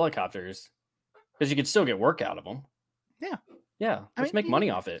wrong with the helicopters, because you could still get work out of them. Yeah. Let's make money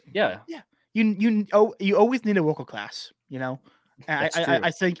off it. Yeah. You always need a worker class. You know,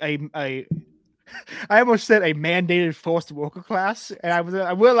 I think I almost said a mandated forced worker class, and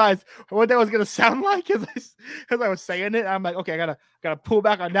I realized what that was gonna sound like as I was saying it. I'm like, okay, I gotta pull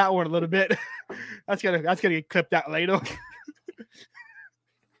back on that one a little bit. that's gonna get clipped out later.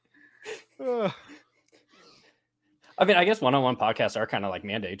 I mean, I guess one-on-one podcasts are kind of like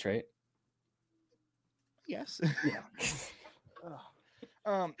mandates, right? Yes. Yeah.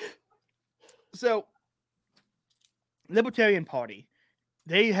 So Libertarian Party,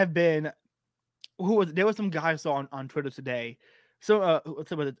 they have been who was there was some guy I saw on Twitter today. So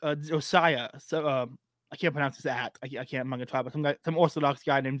what's it, Josiah. So I can't pronounce his at. I can't. I'm not gonna try. But some Orthodox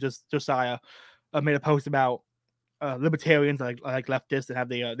guy named just Josiah made a post about libertarians like leftists and have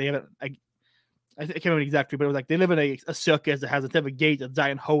they have I can't remember exactly, but it was like they live in a circus that has instead of a gate, a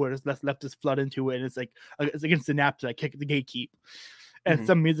giant hole that lets leftists flood into it, and it's like it's against the nap to like kick the gatekeep. And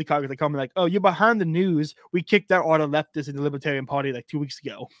some music bloggers are coming like, "Oh, you're behind the news. We kicked out all the leftists in the Libertarian Party like 2 weeks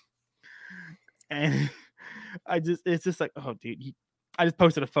ago." And it's just like, oh, dude. I just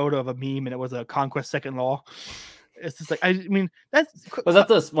posted a photo of a meme, and it was a Conquest Second Law. It's just like, I mean, was that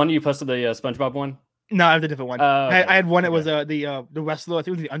the one you posted, the SpongeBob one? No, I had a different one. Okay. I had one that was the wrestler, I think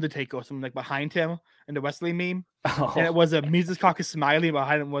it was the Undertaker or something like behind him in the wrestling meme. And it was a Mises Caucus smiley,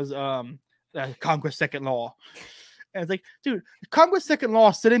 behind him was Congress Second Law. And it's like, dude, Congress Second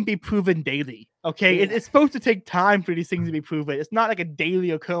Law shouldn't be proven daily. Okay. Yeah. It's supposed to take time for these things to be proven. It's not like a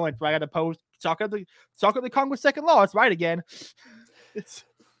daily occurrence where I gotta post talk up the Congress Second Law. It's right again. It's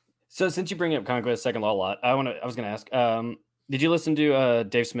so since you bring up Congress Second Law a lot, I was gonna ask, did you listen to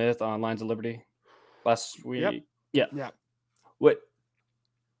Dave Smith on Lines of Liberty last week? Yep. Yeah.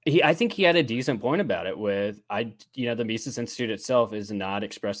 I think he had a decent point about it with the Mises Institute itself is not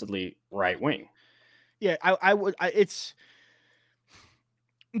expressly right wing. Yeah, I would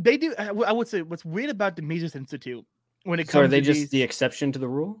say what's weird about the Mises Institute when it comes so are they to just the exception to the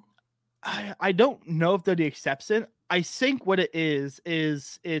rule? I don't know if they're the exception. I think what it is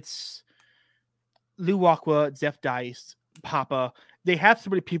it's Lou Walker, Jeff Dice, Papa. They have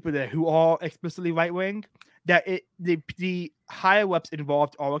so many people there who are explicitly right wing that the higher ups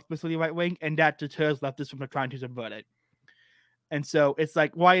involved are explicitly right wing, and that deters leftists from trying to subvert it. And so it's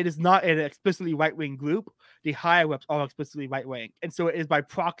like, why it is not an explicitly right wing group, the higher ups are explicitly right wing, and so it is by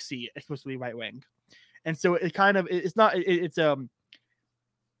proxy explicitly right wing. And so it kind of it's not it's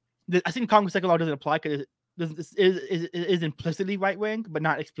I think Congress Second Law doesn't apply because it is implicitly right wing, but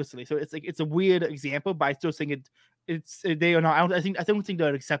not explicitly. So it's like it's a weird example, but I still think it's they are not. I don't think they're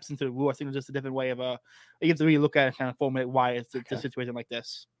an exception to the rule. I think it's just a different way of you have to really look at it and kind of formulate why it's a situation like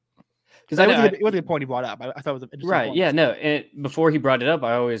this. Because it wasn't a point he brought up. I thought it was an interesting right. point. Yeah, no. And before he brought it up,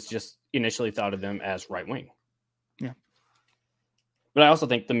 I always just initially thought of them as right wing. Yeah. But I also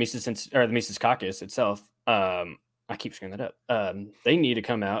think the Mises Caucus itself, I keep screwing that up. They need to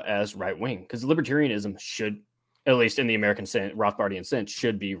come out as right wing because libertarianism should, at least in the American Rothbardian sense,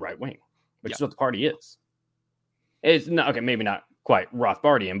 should be right wing, which is what the party is. It's not okay, maybe not quite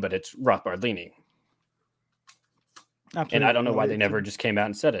Rothbardian, but it's Rothbard leaning. Absolutely. And I don't know why they never just came out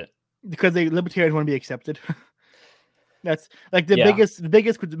and said it. Because libertarians want to be accepted. That's like the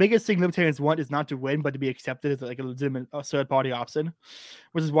biggest thing libertarians want is not to win, but to be accepted as like a legitimate third party option,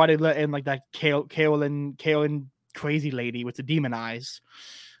 which is why they let in like that Carolyn crazy lady with the demon eyes.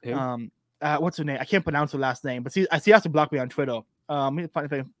 Who? What's her name? I can't pronounce her last name, but I see has to block me on Twitter. Let me find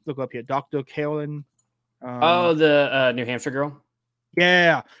if I can look up here. Dr. Carolyn. The New Hampshire girl.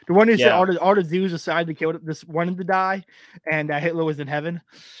 Yeah, the one who said all the Jews decided to kill this wanted to die, and Hitler was in heaven.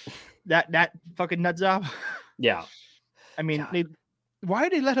 That fucking nut job. Yeah. I mean, why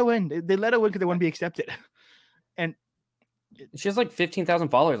did they let her in? They let her in because they want to be accepted. And she has like 15,000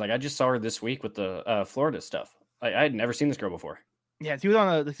 followers. Like I just saw her this week with the Florida stuff. I had never seen this girl before. Yeah, she was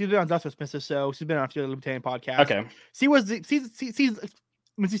on Dr. Spencer, so she's been on a few Libertarian podcasts. Okay.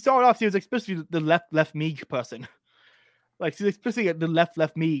 When she started off, she was especially the left me person. Like she's explicitly the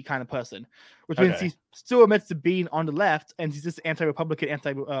left me kind of person, which means she still admits to being on the left, and she's just anti-Republican,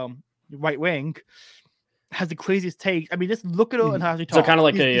 right wing. Has the craziest take. I mean, just look at her and how she talks. So kind of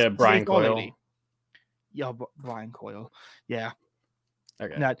like a Brian Coyle. Yeah, Brian Coyle. Yeah.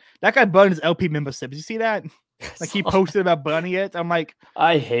 Okay. That guy burned his LP membership. Did you see that? Like he posted about burning it. I'm like,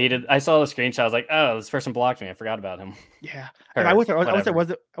 I saw the screenshot. I was like, oh, this person blocked me. I forgot about him. Yeah. I wish I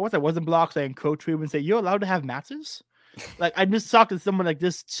wasn't blocked saying coach him and say you're allowed to have matches. Like I'm just shocked that someone like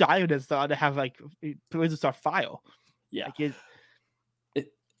this child is allowed to have like start file. Yeah. Like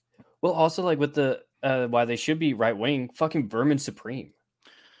well, also like with the why they should be right wing, fucking Vermin Supreme.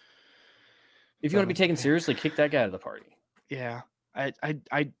 If you want to be taken seriously, kick that guy out of the party. Yeah.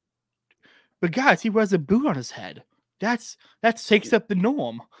 But guys, he wears a boot on his head. That takes up the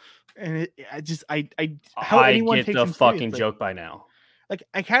norm. And how anyone get takes the him fucking seriously. joke by now. Like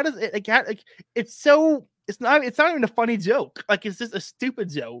it's not even a funny joke. Like it's just a stupid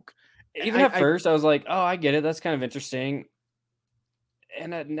joke. Even at first, I was like, oh, I get it. That's kind of interesting.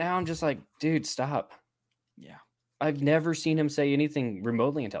 And now I'm just like, dude, stop. Yeah. I've never seen him say anything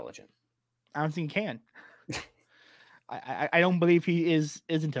remotely intelligent. I don't think he can. I don't believe he is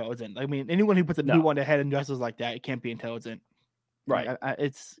intelligent. I mean, anyone who puts a boot on their head and dresses like that, it can't be intelligent. Right.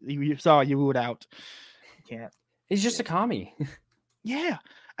 It's you saw you ruled out. You can't. He's just a commie. Yeah,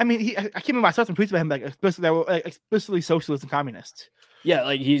 I mean, I can't remember. I saw some tweets about him like explicitly socialist and communist. Yeah,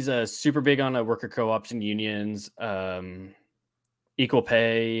 like he's super big on worker co-ops and unions, equal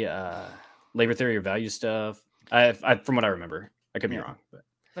pay, labor theory or value stuff. I from what I remember, I could be wrong, but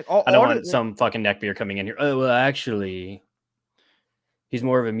Like I don't want some fucking neckbeard coming in here. Oh well, actually, he's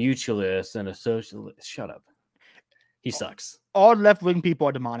more of a mutualist than a socialist. Shut up. He sucks. All left-wing people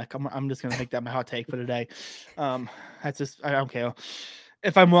are demonic. I'm just gonna make that my hot take for today. That's just I don't care.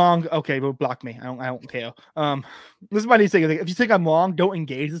 If I'm wrong, okay, well, block me. I don't care. This is my new thing. If you think I'm wrong, don't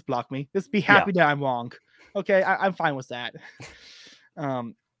engage. Just block me. Just be happy that I'm wrong. Okay, I'm fine with that.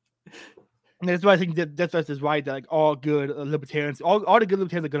 And that's why I think that's right. That like all good libertarians, all the good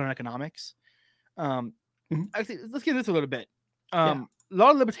libertarians are good on economics. Actually, let's get this a little bit. A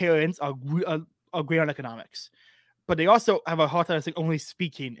lot of libertarians are great on economics, but they also have a hard time only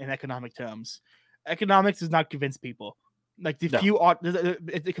speaking in economic terms. Economics does not convince people. Like the few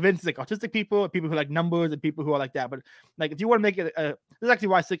it convinces like autistic people who like numbers, and people who are like that. But like if you want to make it, this is actually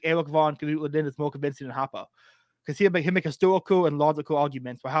why I think Eric von Knut is more convincing than Hoppe, because he'll make historical and logical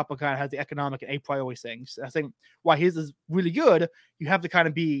arguments, where Hoppe kind of has the economic and a priori things. And I think why his is really good. You have to kind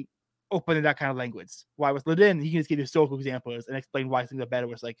of be open to that kind of language. Why with Ledin, he can just give you historical examples and explain why things are better.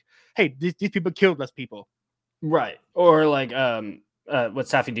 Where it's like, hey, these people killed less people, right? Or like what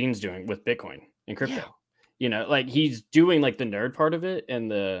Safieddin's doing with Bitcoin and crypto. Yeah. You know, like he's doing like the nerd part of it and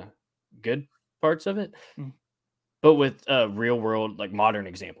the good parts of it, but with real world, like modern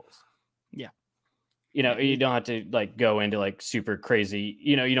examples. Yeah. You know, you don't have to like go into like super crazy,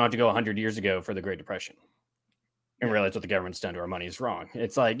 you know, you don't have to go 100 years ago for the Great Depression and realize what the government's done to our money is wrong.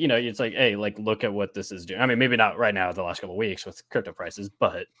 It's like, you know, it's like, hey, like, look at what this is doing. I mean, maybe not right now, the last couple of weeks with crypto prices,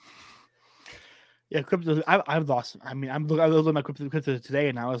 but. Yeah, crypto. I've lost. I mean, I looked at my crypto today,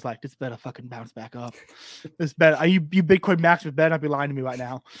 and I was like, "This better fucking bounce back up. This better. You Bitcoin maxers better not be lying to me right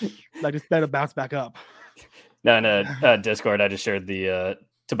now. Like, this better bounce back up." No, Discord. I just shared the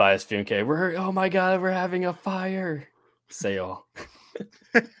Tobias Funke. Oh my god, we're having a fire sale.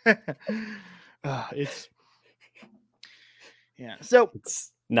 It's So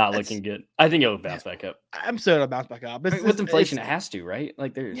it's not looking good. I think it'll bounce back up. I'm sure it'll bounce back up. With inflation, it has to, right?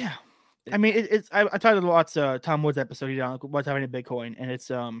 Like there's. Yeah. I mean, it's. I tried to watch Tom Woods episode. You know, what's having a Bitcoin, and it's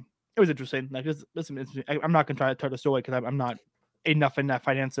it was interesting. Like, listen, I'm not gonna try to tell the story because I'm not enough in that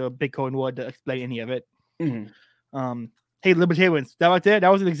financial Bitcoin world to explain any of it. Hey, libertarians, that right there,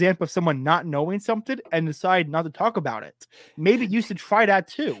 that was an example of someone not knowing something and decide not to talk about it. Maybe you should try that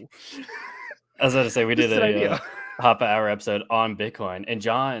too. I was going to say we did a Hoppe Hour episode on Bitcoin, and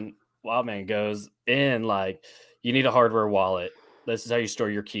John Wildman goes in like, you need a hardware wallet. This is how you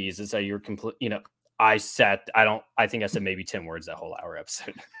store your keys. This is how you're complete. You know, I think I said maybe 10 words that whole hour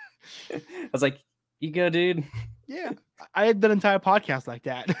episode. I was like, you go, dude. Yeah. I had done an entire podcast like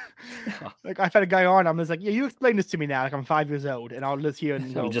that. Like, I've had a guy on. I'm just like, yeah, you explain this to me now. Like, I'm 5 years old, and I'll just hear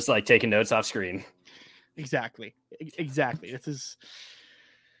and go. I'm just like taking notes off screen. Exactly. This is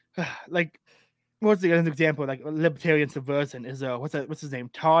like, what's the example? Like, libertarian subversion is what's his name?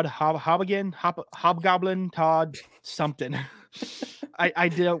 Todd Hobgoblin, Todd something. I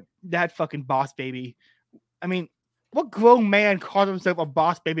did that fucking boss baby. I mean, what grown man calls himself a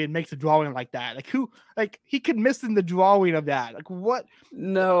boss baby and makes a drawing like that? Like, who? Like, he could miss in the drawing of that. Like, what?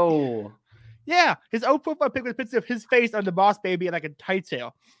 No. Yeah, his old profile pic was a picture of his face on the boss baby and like a tight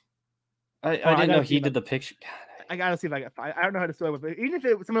tail. I didn't know he did the picture. God, I gotta see if I can find. I don't know how to story, but even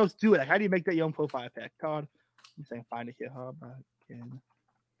if someone else do it, like, how do you make that your own profile pic? Todd, I'm saying find it here.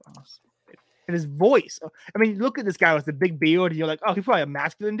 Boss. And his voice. I mean, look at this guy with the big beard, and you're like, oh, he's probably a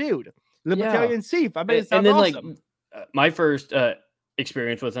masculine dude. Libertarian chief. I bet it sounds awesome. Like, my first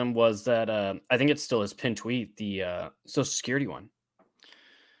experience with him was that I think it's still his pin tweet, the Social Security one.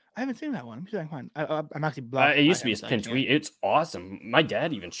 I haven't seen that one. Let me see if I can find. I'm actually blocked. It used to be his pin tweet. It's awesome. My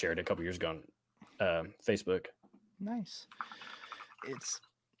dad even shared it a couple years ago on Facebook. Nice.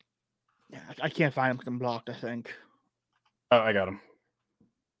 I can't find him because I'm blocked, I think. Oh, I got him.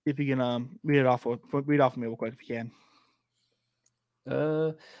 If you can read it off of me real quick if you can.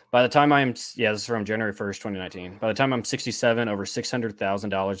 By the time this is from January 1st, 2019. By the time I'm 67, over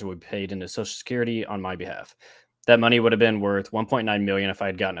 $600,000 will be paid into Social Security on my behalf. That money would have been worth $1.9 million if I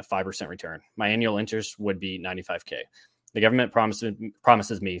had gotten a 5% return. My annual interest would be $95K. The government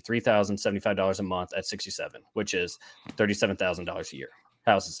promises me $3,075 a month at 67, which is $37,000 a year.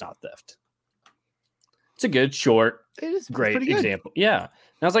 How is this not theft? It's a good, short, great example. Yeah. And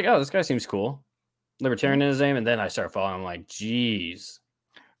I was like, oh, this guy seems cool. Libertarian in his name. And then I started following. I'm like, geez.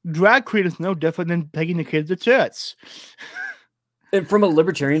 Drag queen is no different than taking the kids to church. And from a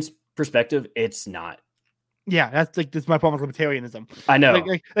libertarian's perspective, it's not. Yeah, that's my problem with libertarianism. I know.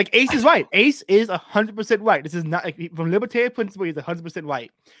 Like Ace is right. Ace is 100% right. This is not like from libertarian principle. He's 100%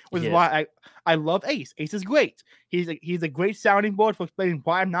 right, which is why I love Ace. Ace is great. He's a great sounding board for explaining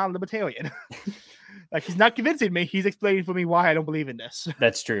why I'm not a libertarian. Like he's not convincing me. He's explaining for me why I don't believe in this.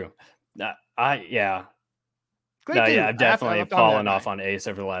 That's true. I've definitely fallen off on Ace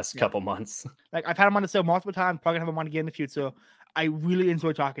over the last couple months. Like I've had him on the show multiple times. Probably gonna have him on again in the future. I really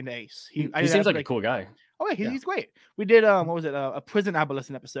enjoy talking to Ace. He seems like a cool guy. Oh yeah, he's great. We did what was it? A prison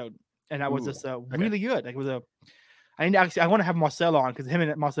abolition episode, and that was just really good. Like it was I want to have Marcel on because him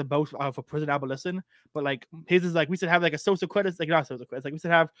and Marcel both are for prison abolition. But like his is like we should have like a social credits, like not social credits. Like we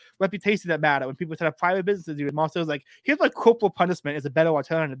should have reputation that matter when people should have private businesses. Do it. Marcel's like here's like corporal punishment is a better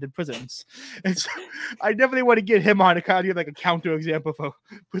alternative than prisons. And so I definitely want to get him on to kind of give like a counter example for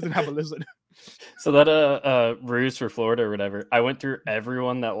prison abolition. So that ruse for Florida or whatever, I went through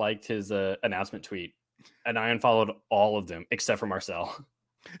everyone that liked his announcement tweet, and I unfollowed all of them except for Marcel.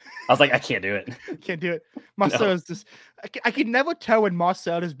 I was like, I can't do it. Can't do it. Marcel is just I can never tell when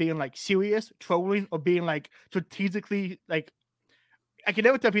Marcel is being like serious, trolling, or being like strategically like I can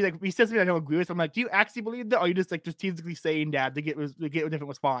never tell if he says something I don't agree with. I'm like, do you actually believe that, or are you just like strategically saying that to get a different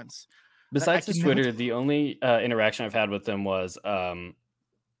response? Besides his Twitter, the only interaction I've had with him was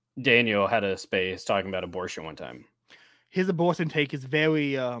Daniel had a space talking about abortion one time. His abortion take is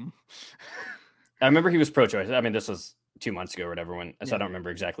very I remember he was pro-choice. I mean, this was 2 months ago or whatever, so I don't remember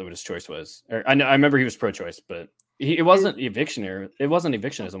exactly what his choice was. I remember he was pro-choice, but it wasn't evictionary. It wasn't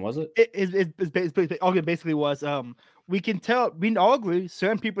evictionism, was it? It basically was. We can tell. We all agree.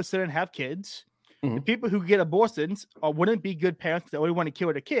 Certain people shouldn't have kids. Mm-hmm. The people who get abortions wouldn't be good parents. They only want to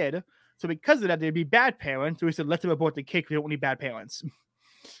kill their kid. So because of that, they'd be bad parents. So we should let them abort the kid. We don't need bad parents.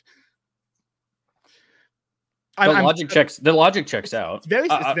 The logic checks out.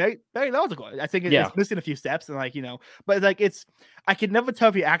 It's very, very logical. I think it's missing a few steps, and but like I can never tell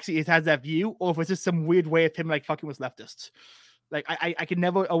if he actually has that view or if it's just some weird way of him like fucking with leftists. Like I can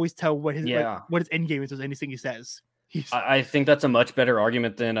never always tell what his what his end game is with anything he says. I think that's a much better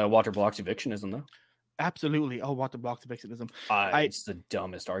argument than Walter Block's evictionism, though. Absolutely. Oh, Walter Block's evictionism. It's the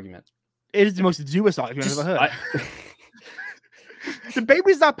dumbest argument. It is the most Jewish argument I've ever heard. The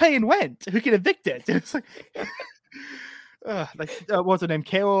baby's not paying rent. Who can evict it? It's like, what's her name?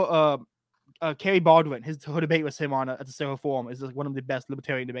 Carrie Baldwin. Her debate with him at the Civil Forum is like one of the best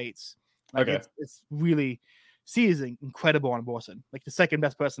libertarian debates. Like, okay, it's really she is incredible on abortion. Like the second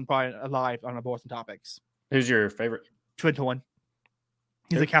best person probably alive on abortion topics. Who's your favorite? Trent Horn.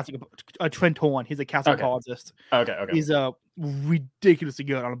 He's a Catholic. Trent Horn. He's a Catholic apologist. Okay. He's ridiculously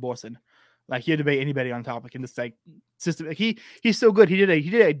good on abortion. Like he'll debate anybody on topic and just like system. He's so good. He did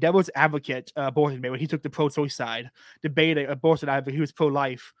a devil's advocate abortion debate where he took the pro-choice side, debated abortion advocate who was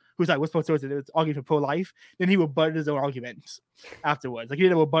pro-life, who's like what's pro-choice, it was arguing for pro-life. Then he rebutted his own arguments afterwards. Like he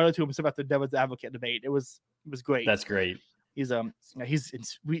did a rebuttal to himself after the devil's advocate debate. It was great. That's great. That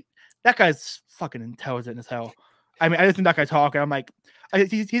guy's fucking intelligent as hell. I mean, I just think that guy talk, and I'm like,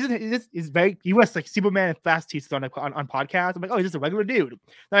 he was like Superman and fast teaches on podcasts. I'm like, oh, he's just a regular dude.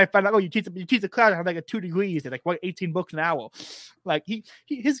 Then I find out, oh, you teach a class, I have like 2 degrees and like 18 books an hour. Like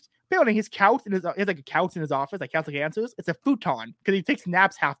apparently his couch he has like a couch in his office, like Catholic Answers. It's a futon because he takes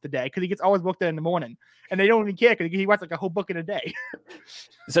naps half the day because he gets all his book there in the morning, and they don't even care because he writes like a whole book in a day.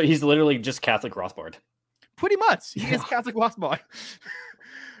 So he's literally just Catholic Rothbard. Pretty much, he is Catholic Rothbard.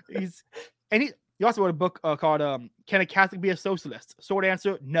 He also wrote a book called Can a Catholic Be a Socialist? Short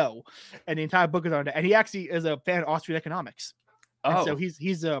answer, no. And the entire book is on that. And he actually is a fan of Austrian economics. And so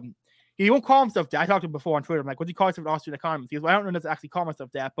he won't call himself that. I talked to him before on Twitter. I'm like, what do you call yourself an Austrian economist? He goes, well, I don't know if to actually call myself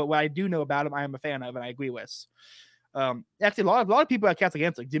that, but what I do know about him, I am a fan of and I agree with. Actually, a lot of people at Catholic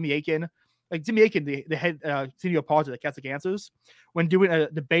Answers, like Jimmy Akin, the head senior apologist at Catholic Answers, when doing a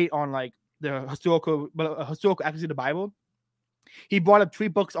debate on like the historical accuracy of the Bible, he brought up 3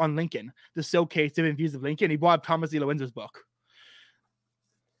 books on Lincoln, the showcase different views of Lincoln. He brought up Thomas de Lorenzo's book.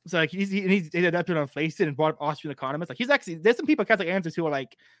 So like he did that on inflation and brought up Austrian economists. Like there's some people at Catholic Answers who are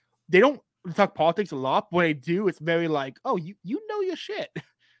like, they don't talk politics a lot, but when they do, it's very like, oh, you know your shit.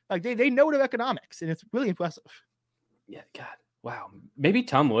 Like they know their economics, and it's really impressive. Yeah, God, wow. Maybe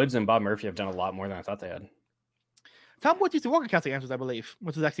Tom Woods and Bob Murphy have done a lot more than I thought they had. Tom Woods used to work at Catholic Answers, I believe,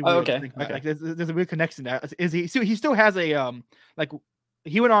 which is actually weird. Okay. Like there's a weird connection there. He still has a like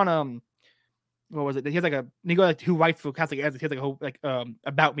he went on what was it? He has like he go like who writes for Catholic Answers. He has like a whole like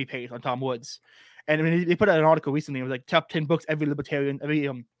about me page on Tom Woods, and I mean they put out an article recently. It was like top 10 books every libertarian,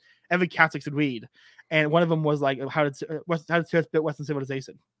 every Catholic should read, and one of them was like how did Church build Western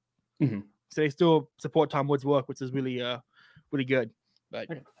civilization. Mm-hmm. So they still support Tom Woods' work, which is really really good. But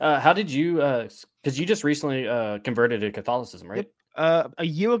how did you? Because you just recently converted to Catholicism, right? yep, a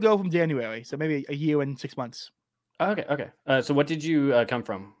year ago from January, so maybe a year and 6 months. Okay, okay. So what did you come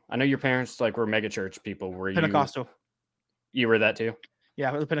from? I know your parents like were mega church people. Were Pentecostal. You were that too? Yeah,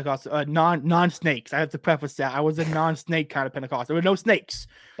 I was a Pentecostal. Non-snakes. I have to preface that. I was a non-snake kind of Pentecostal. There were no snakes.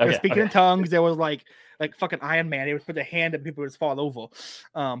 They were speaking in tongues. There was like fucking Iron Man. They would put their hand and people would just fall over.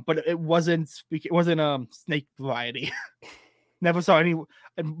 But it wasn't snake variety. Never saw any.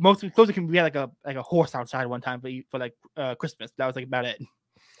 And most closer we had like a horse outside one time for like Christmas. That was like about it.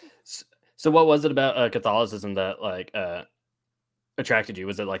 So what was it about Catholicism that like attracted you?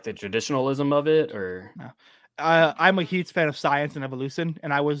 Was it like the traditionalism of it, or? No. I'm a huge fan of science and evolution,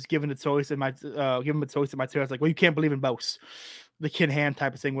 and I was given a choice in my church. Like, well, you can't believe in both. The Kin Ham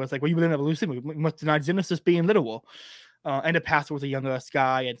type of thing was like, well, you believe in evolution, we must deny Genesis being literal. And the pastor was a young Earth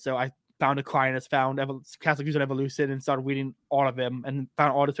guy, and so I found Aquinas, found Catholic views on evolution, and started reading all of them, and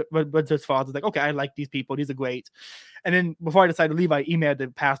found all the church fathers. Like, okay, I like these people; these are great. And then before I decided to leave, I emailed the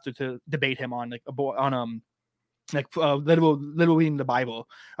pastor to debate him on literal reading the Bible,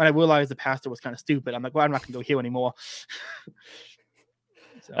 and I realized the pastor was kind of stupid. I'm like, well, I'm not gonna go here anymore.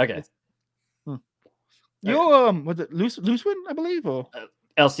 So, okay. You're was it Lutheran, I believe, or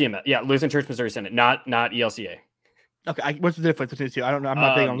LCMS? Yeah, Lutheran Church Missouri Synod, not ELCA. Okay, what's the difference between the two? I don't know. I'm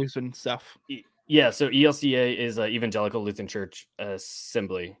not big on Lutheran stuff. Yeah, so ELCA is Evangelical Lutheran Church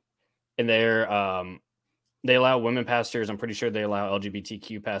Assembly, and they allow women pastors. I'm pretty sure they allow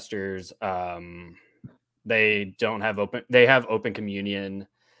LGBTQ pastors. They don't have open. They have open communion.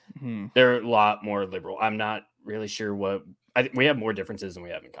 Mm-hmm. They're a lot more liberal. I'm not really sure what. We have more differences than we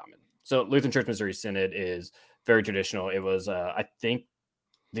have in common. So Lutheran Church Missouri Synod is very traditional. It was, I think,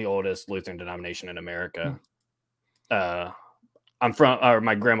 the oldest Lutheran denomination in America. My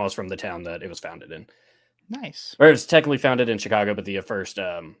grandma's from the town that it was founded in. Nice. Or it was technically founded in Chicago, but the first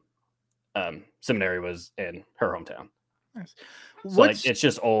seminary was in her hometown. Nice. So it's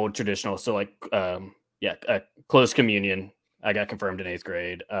just old traditional. So like, close communion. I got confirmed in 8th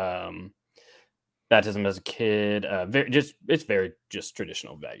grade. Baptism as a kid. It's very just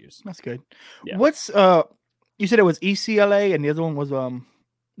traditional values. That's good. Yeah. What's you said it was ECLA and the other one was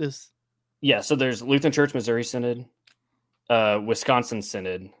this. Yeah. So there's Lutheran Church Missouri Synod, Wisconsin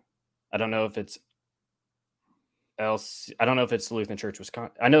Synod. I don't know if it's I don't know if it's Lutheran Church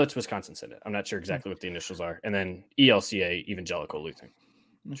Wisconsin. I know it's Wisconsin Synod. I'm not sure exactly what the initials are. And then ELCA, Evangelical Lutheran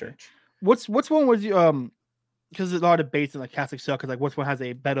Church. What's one was you because there's a lot of debates in like Catholic circles, like which one has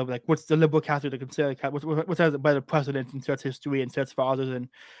a better, like what's the liberal Catholic to consider, what has a better precedent in church history and church fathers, and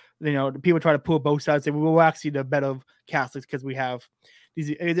people try to pull both sides. Say we're actually the better Catholics because we have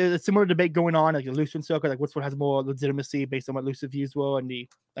these. There's a similar debate going on, like the Lutheran circle, like which one has more legitimacy based on what Lutheran views were and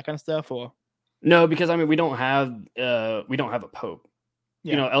that kind of stuff, or no, because I mean we don't have a pope.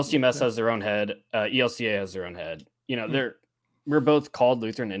 Yeah. LCMS has their own head. ELCA has their own head. We're both called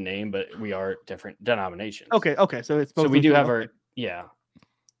Lutheran in name, but we are different denominations. Okay. So it's both. So we do have our.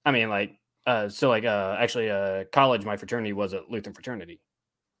 I mean, like, actually, college, my fraternity was a Lutheran fraternity.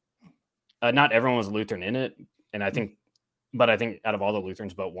 Not everyone was Lutheran in it, and I think out of all the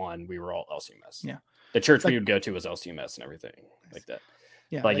Lutherans but one, we were all LCMS. Yeah. The church we would go to was LCMS and everything like that.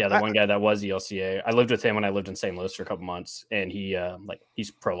 Yeah. The one guy that was ELCA, I lived with him when I lived in St. Louis for a couple months, and he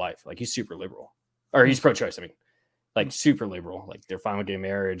he's pro-life, like he's super liberal, or he's pro-choice. I mean. Like super liberal, like they're fine with gay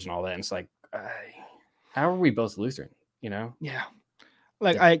marriage and all that. And it's like, how are we both Lutheran? Yeah.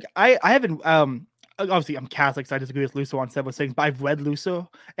 Like I haven't obviously I'm Catholic, so I disagree with Luther on several things. But I've read Luther,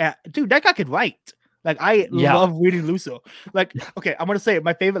 and dude, that guy could write. Like I love reading Luther. Like okay, I'm gonna say it,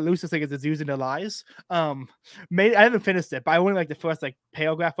 my favorite Luther thing is the Jews and their lies. I haven't finished it, but I only like the first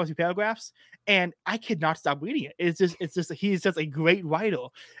few paragraphs, and I could not stop reading it. It's just he's just a great writer,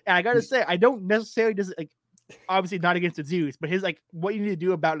 and I gotta say I don't necessarily just like. Obviously not against the Jews, but his like what you need to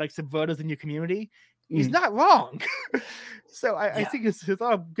do about like subverters in your community, he's not wrong. So I think it's a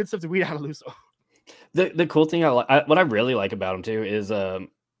lot of good stuff to read out of Luther. The cool thing what I really like about him too is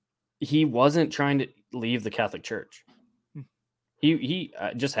he wasn't trying to leave the Catholic Church. He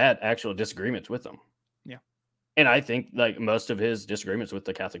just had actual disagreements with them. Yeah, and I think like most of his disagreements with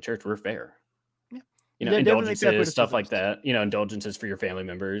the Catholic Church were fair. Indulgences, stuff like that, indulgences for your family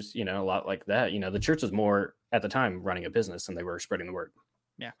members, a lot like that. The church was more at the time running a business and they were spreading the word.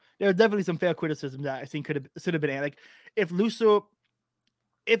 Yeah. There are definitely some fair criticism that I think should have been like if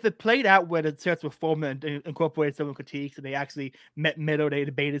it played out where the church was formed and incorporated some critiques and they actually met middle, they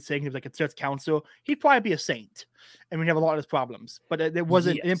debated things, it was like a church council, he'd probably be a saint and we'd have a lot of his problems. But it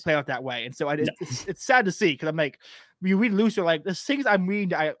didn't play out that way. And so it's sad to see because I'm like, you read Luther, like the things I'm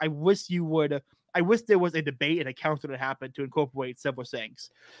reading, I wish you would I wish there was a debate and a council that happened to incorporate several sayings,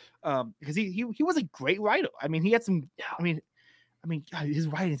 because he was a great writer. I mean, he had some. I mean, God, his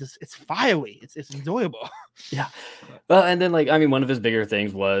writing is it's fiery. It's enjoyable. Yeah. Well, and then one of his bigger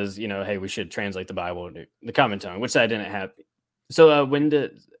things was, hey, we should translate the Bible to the common tongue, which I didn't have. So when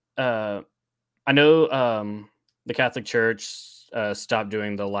did I know the Catholic Church stopped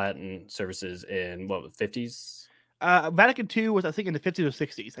doing the Latin services in the 50s? Vatican II was, I think, in the 50s or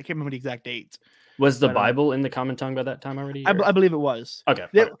 60s. I can't remember the exact date. Was the Bible in the common tongue by that time already? I believe it was. Okay.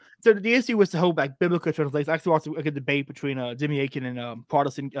 So the issue was to hold back biblical translations. I actually watched a good debate between Jimmy Akin and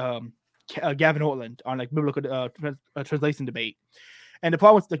Protestant Gavin Ortland on biblical translation debate. And the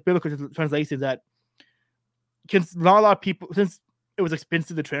problem with biblical translation is that not a lot of people, since it was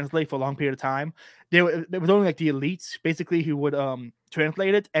expensive to translate for a long period of time, there was only the elites basically who would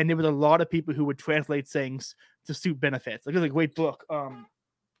translate it, and there was a lot of people who would translate things to suit benefits. There's a great book,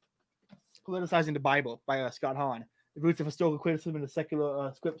 Politicizing the Bible by Scott Hahn, The Roots of Historical Criticism in the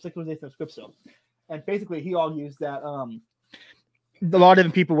Secularization of Scripture. And basically he argues that a lot of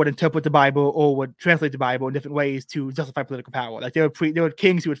different people would interpret the Bible or would translate the Bible in different ways to justify political power. Like there were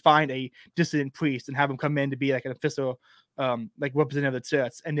kings who would find a dissident priest and have him come in to be like an official, representative of the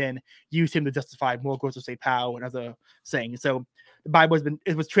church, and then use him to justify more gross of state power and other sayings. So the Bible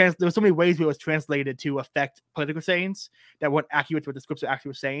there was so many ways where it was translated to affect political sayings that weren't accurate to what the scripture actually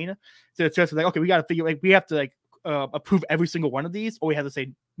was saying. So the church was like, okay, we got to figure, we have to approve every single one of these, or we have to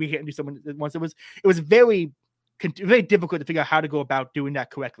say we can't do someone once. It was very difficult to figure out how to go about doing that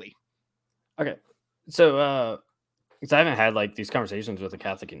correctly. Okay, so because I haven't had these conversations with a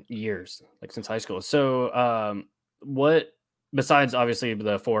Catholic in years, since high school. So what, besides obviously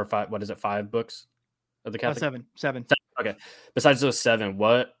the 4 or 5, what is it, 5 books of the Catholic? 7. Okay, besides those 7,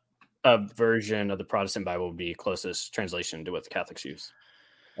 what version of the Protestant Bible would be closest translation to what the Catholics use?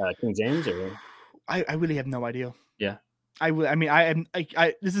 King James, or I really have no idea. Yeah,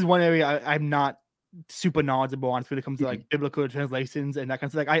 this is one area I'm not super knowledgeable on when it comes to biblical translations and that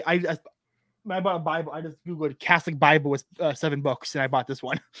kind of stuff. When I bought a Bible, I just googled Catholic Bible with 7 books, and I bought this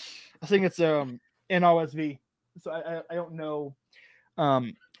one. I think it's NRSV. So I don't know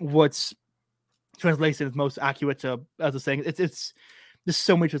what's translation is most accurate to, as I was saying. It's there's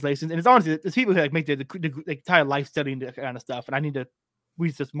so many translations, and it's honestly there's people who make the entire life studying that kind of stuff, and I need to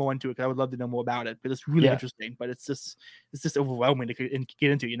read just more into it because I would love to know more about it. But it's really interesting, but it's just overwhelming to get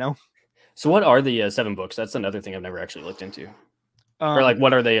into, So what are the 7 books? That's another thing I've never actually looked into. Or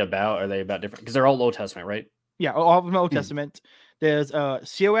what are they about? Are they about different? Because they're all Old Testament, right? Yeah, all of them Old Testament. There's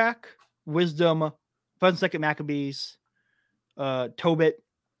Sirach, Wisdom, 1st and 2nd Maccabees, Tobit,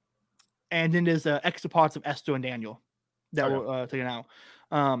 and then there's extra parts of Esther and Daniel that were taken out.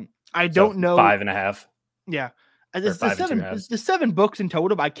 I don't know. 5.5. Yeah, there's 7 books in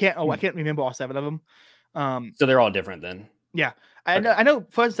total, but I can't remember all 7 of them. So they're all different then. Yeah, I know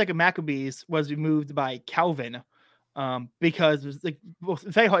 1st and 2nd Maccabees was removed by Calvin, because it's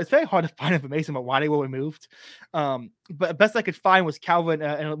very hard to find information about why they were removed. But best I could find was Calvin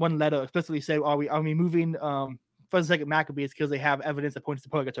in one letter explicitly said, "Are we moving 1st and 2nd Maccabees because they have evidence that points to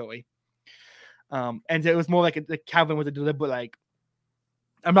purgatory?" And it was more like Calvin was a deliberate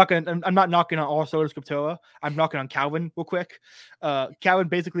I'm not knocking on all sola scriptura. I'm knocking on Calvin real quick. Calvin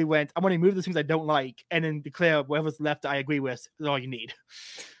basically went, I'm going to remove the things I don't like and then declare whatever's left I agree with is all you need.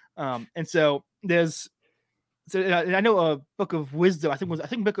 And so I know a Book of Wisdom. That's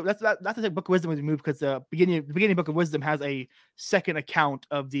the Book of Wisdom was removed because the beginning Book of Wisdom has a second account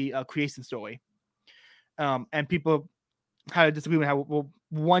of the creation story. And people had a disagreement how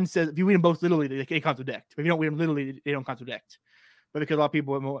one says if you read them both literally they contradict. If you don't read them literally, they don't contradict. But because a lot of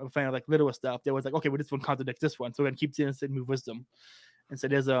people were more fan of literal stuff, there was okay, well, this one contradicts this one, so we're gonna keep seeing and move wisdom. And so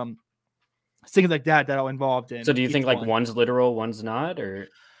there's things like that are involved in. So do you think one's literal, one's not, or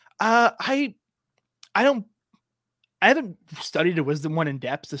I haven't studied the wisdom one in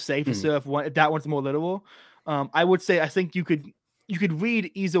depth to say for sure if that one's more literal. I would say I think you could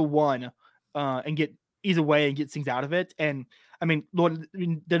read either one and get either way and get things out of it. And I mean,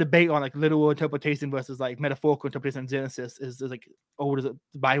 the debate on literal interpretation versus metaphorical interpretation in Genesis is old as the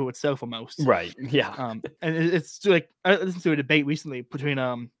Bible itself almost. Right. Yeah. And it's I listened to a debate recently between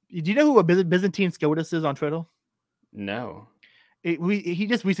do you know who a Byzantine Scotus is on Twitter? No. He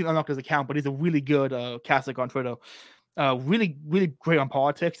just recently unlocked his account, but he's a really good Catholic on Twitter. Really, really great on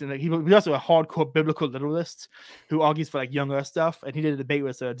politics, and he's also a hardcore biblical literalist who argues for young Earth stuff. And he did a debate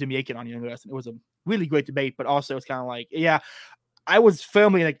with Jimmy Akin on young Earth, and it was a really great debate. But also, it's kind of I was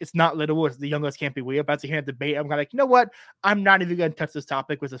firmly like, it's not literal. It's the young girls can't be weird. But after hearing the debate, I'm kind of like, you know what? I'm not even going to touch this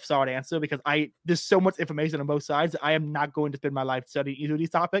topic with a solid answer because there's so much information on both sides. I am not going to spend my life studying either of these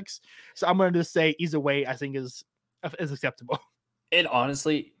topics. So I'm going to just say either way, I think is acceptable. It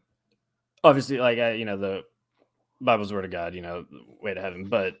honestly, obviously, like, the Bible's the word of God, way to heaven.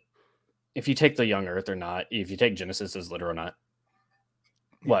 But if you take the young earth or not, if you take Genesis as literal or not,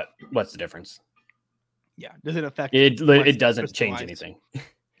 what's the difference? Yeah, does it affect it doesn't change anything.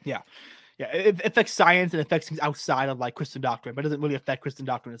 Yeah, it affects science and affects things outside of like Christian doctrine, but it doesn't really affect Christian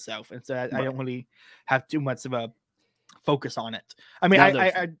doctrine itself. And so I don't really have too much of a focus on it. I mean,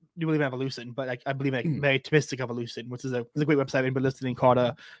 I do believe in evolution, but I believe in very Thomistic evolution, which is a great website I've been listening called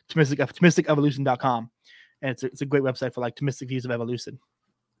ThomisticeVolution.com, and it's a great website for like Thomistic views of evolution.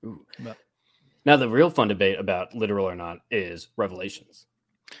 Ooh. Now the real fun debate about literal or not is Revelations.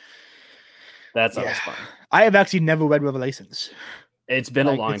 That's always fun. I have actually never read Revelations. It's been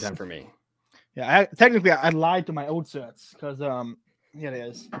a long time for me. Yeah, technically I lied to my old certs because here it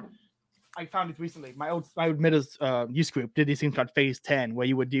is. I found it recently. My middle youth group did these things called Phase 10, where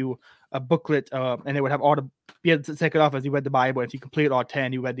you would do a booklet and they would have be able to take it off as you read the Bible. If you complete all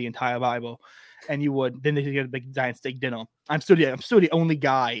 10, you read the entire Bible, and then they get a big giant steak dinner. I'm still the only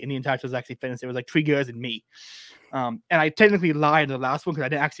guy in the entire church actually finished. There was like 3 girls and me. And I technically lied to the last one because I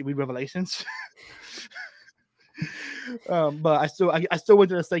didn't actually read Revelations. But I still went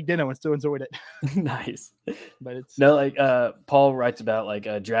to the steak dinner and still enjoyed it. Nice. But it's like Paul writes about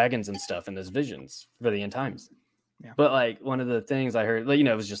like dragons and stuff in his visions for the end times. Yeah. But like one of the things I heard,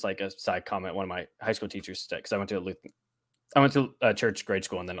 it was just like a side comment. One of my high school teachers said, because I went to a church grade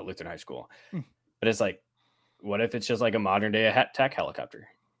school and then a Lutheran high school. But it's like, what if it's just like a modern day attack helicopter?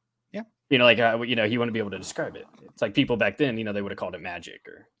 Yeah. He wouldn't be able to describe it. It's like people back then, they would have called it magic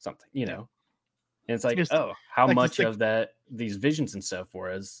or something, And it's like, how like much of that, these visions and stuff were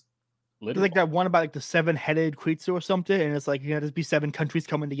as literal? Like that one about like the 7-headed creature or something. And it's like, just be 7 countries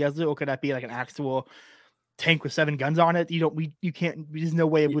coming together. Or could that be like an actual tank with 7 guns on it? There's no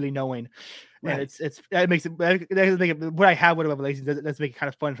way of really knowing. Right. And that makes it, what I have with Revelations, let's make it kind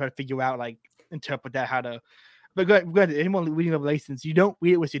of fun to try to figure out, like, interpret that, how to. But go ahead, anyone reading Revelations, you don't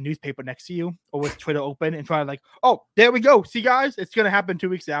read it with your newspaper next to you or with Twitter open and try to like, oh, there we go. See, guys, it's going to happen 2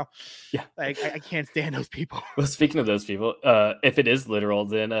 weeks now. Yeah. Like, I can't stand those people. Well, speaking of those people, if it is literal,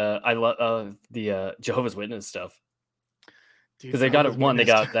 then I love the Jehovah's Witness stuff. Because they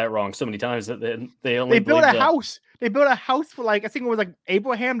got that wrong so many times that they built a house. They built a house for like, I think it was like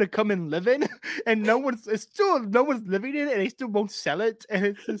Abraham to come and live in, and no one's living in it, and they still won't sell it, and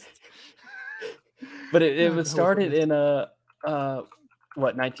it's just. But it was started in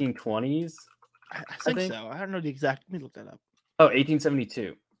 1920s? I think so. I don't know the exact. Let me look that up. Oh,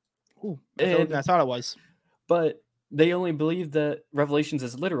 1872. Ooh, I thought it was. But they only believe that Revelations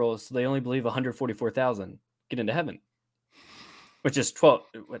is literal, so they only believe 144,000 get into heaven, which is 12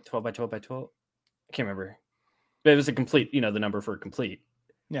 by 12 by 12. I can't remember. But it was a complete, the number for complete.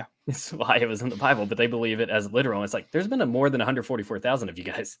 Yeah, that's why it was in the Bible, but they believe it as literal. It's like there's been more than 144,000 of you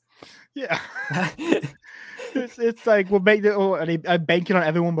guys. Yeah, it's like we'll make are they banking on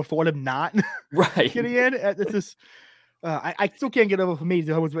everyone before them not right getting in. It's just I still can't get over for me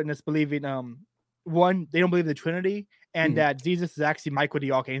Jehovah's Witness believing one, they don't believe in the Trinity, and that Jesus is actually Michael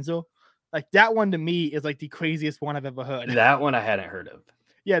the Archangel. Like that one to me is like the craziest one I've ever heard. That one I hadn't heard of.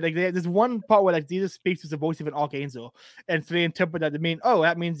 Yeah, like there's one part where like Jesus speaks as the voice of an archangel, and so they interpret that to mean,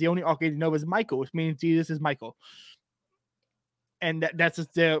 that means the only archangel know is Michael, which means Jesus is Michael, and that's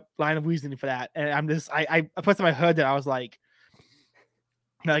just their line of reasoning for that. And I'm just, the first time I heard that, I was like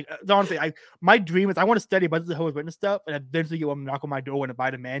honestly, my dream is I want to study a bunch of the Jehovah's Witness stuff, and eventually get one knock on my door and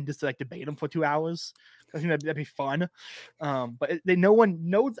invite them in just to like debate them for 2 hours. I think that'd be fun. But no one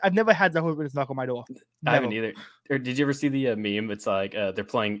knows. I've never had the Jehovah's Witness knock on my door. Never. I haven't either. Or did you ever see the meme? It's like they're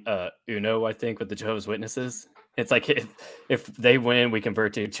playing Uno, I think, with the Jehovah's Witnesses. It's like if they win, we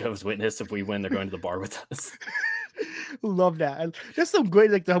convert to Jehovah's Witness. If we win, they're going to the bar with us. Love that. There's some great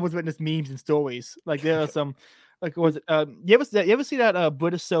like Jehovah's Witness memes and stories. Like there are some. Like was it? You ever see that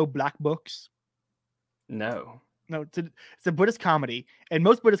Buddhist show Black Books? No, it's a Buddhist comedy, and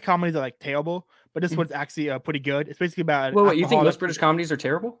most Buddhist comedies are like terrible, but this one's actually pretty good. It's basically about. Well, you think most British comedies are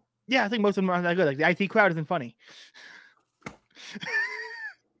terrible? Yeah, I think most of them aren't that good. Like the IT Crowd isn't funny.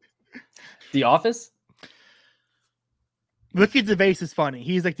 The Office. Ricky Gervais is funny.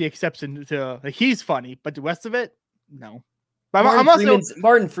 He's like the exception to. Like, he's funny, but the rest of it, no. But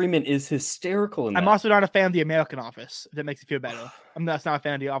Martin Freeman is hysterical in that. I'm also not a fan of The American Office, if that makes you feel better. I'm not a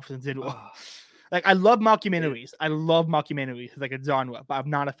fan of The Office in general. Like, I love mockumentaries. I love mockumentaries. It's like a genre, but I'm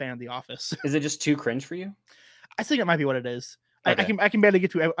not a fan of The Office. Is it just too cringe for you? I think it might be what it is. Okay. I can barely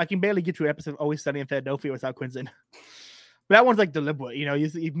get to an episode of Always Sunny in Philadelphia without Quincy. But that one's like deliberate, you know.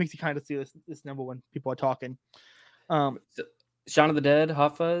 It makes you kind of see this number when people are talking. Shaun of the Dead,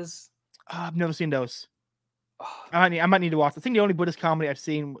 Hot Fuzz. I've never seen those. Oh, I might need to watch. I think the only Buddhist comedy I've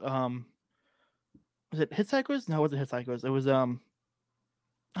seen was it Hitchhikers? No, it wasn't Hitchhikers. It was oh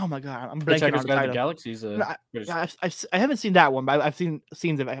my god, I'm blanking Hitchhiker's on the Guide to title. the Galaxy's No, British. I haven't seen that one, but I've seen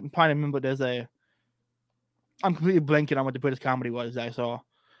scenes of it. I'm trying to remember. I'm completely blanking on what the British comedy was that I saw.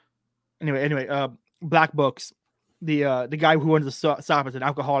 Anyway, Black Books. The guy who owns the shop is an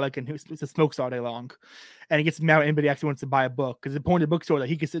alcoholic and who smokes all day long, and he gets married. Anybody actually wants to buy a book because the point of the bookstore that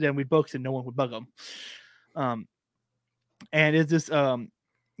he could sit there and read books and no one would bug him. And it's this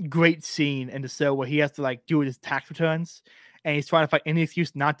great scene in the show where he has to like do his tax returns, and he's trying to find any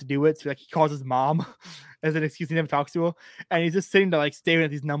excuse not to do it. So like he calls his mom as an excuse. He never talks to her, and he's just sitting there like staring at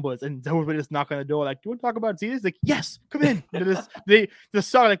these numbers, and everybody just knock on the door like, "Do you want to talk about Jesus?" He's like, "Yes, come in." They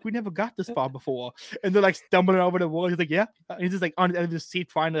sorry, like we never got this far before, and they're like stumbling over the wall. He's like, "Yeah," and he's just like on the end of the seat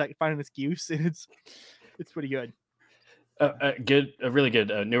trying to like find an excuse, and it's pretty good. A really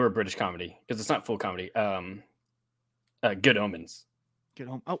good newer British comedy because it's not full comedy. Good Omens. Get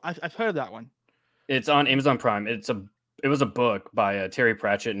home. Oh, I've heard of that one. It's on Amazon Prime. It was a book by Terry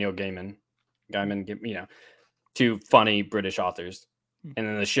Pratchett and Neil Gaiman, you know, two funny British authors. And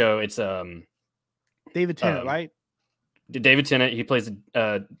then the show, it's David Tennant, right? David Tennant. He plays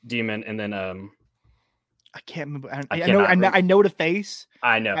a demon, and then I can't remember. I know the face.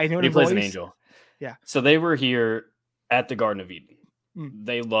 I know. He plays an angel. Yeah. So they were here at the Garden of Eden.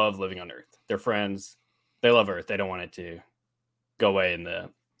 They love living on Earth. They're friends. They love Earth. They don't want it to go away in the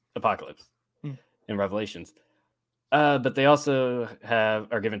apocalypse in Revelations. But they also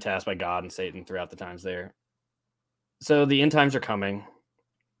are given tasks by God and Satan throughout the times there. So the end times are coming,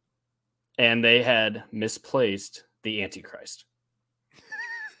 and they had misplaced the Antichrist.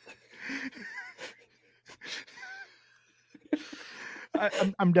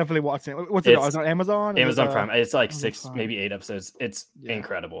 I'm definitely watching it. What's it on? Is it on Amazon? Amazon Prime. It's like Amazon 6, Prime. maybe 8 episodes. It's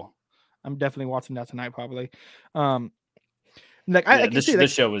incredible. I'm definitely watching that tonight, probably.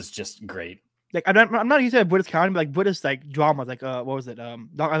 This show was just great. Like I'm not used to British comedy, but like British like dramas, like what was it? I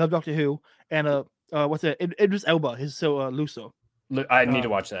love Doctor Who, and what's it? Idris Elba. He's so Lusso. I need to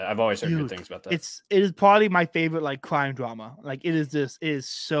watch that. I've always heard good things about that. It is probably my favorite like crime drama. Like it is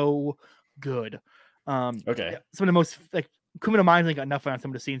so good. Okay. Some of the most like Criminal Minds ain't got nothing on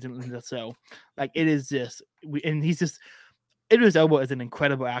some of the scenes in the show. Like it is just and he's just Idris Elba is an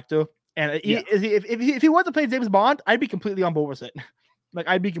incredible actor. And if he wanted to play James Bond, I'd be completely on board with it. Like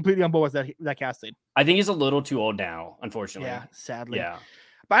I'd be completely on board with that casting. I think he's a little too old now, unfortunately. Yeah, sadly. Yeah,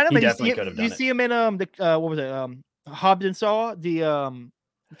 but I don't know. Definitely could have done it. You see him in what was it? Hobbs and Shaw, the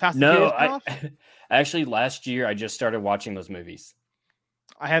Fast and No, Furious actually last year I just started watching those movies.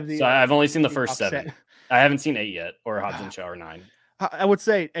 I have the. So I've only seen the first upset. 7. I haven't seen 8 yet, or Hobbs and Shaw or 9. I would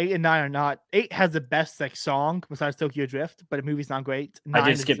say 8 and 9 are not. 8 has the best like song besides Tokyo Drift, but the movie's not great. I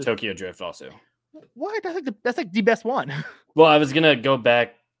did skip Tokyo Drift also. What? That's like the best one. Well, I was gonna go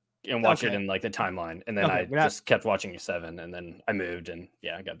back and watch it in like the timeline, and then I just kept watching 7, and then I moved, and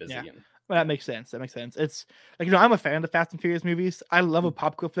I got busy. Yeah. Well, that makes sense. It's like I'm a fan of the Fast and Furious movies. I love a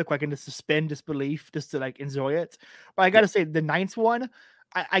popcorn flick where I can just suspend disbelief just to like enjoy it. But I gotta say, the 9th one,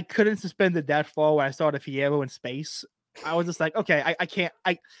 I couldn't suspend it that far when I saw the Fierro in space. I was just like, okay,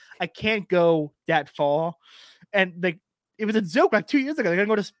 I can't go that far. And like it was a joke like 2 years ago. They're gonna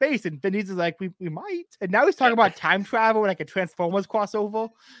go to space, and Vin Diesel's like, we might. And now he's talking about time travel and like a Transformers crossover.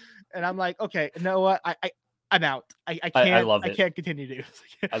 And I'm like, okay, you know what? I'm out. I can't. I love it. I can't continue to do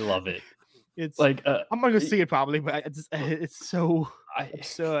this. I love it. It's like I'm gonna go see it probably, but it's so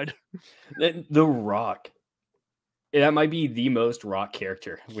absurd. The Rock. That might be the most Rock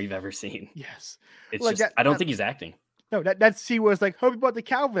character we've ever seen. Yes, it's like just I don't think he's acting. No, that scene was like, "Hope you brought the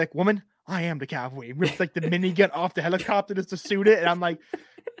cavalry." Like, woman, I am the cavalry. Rips like the minigun off the helicopter just to shoot it, and I'm like,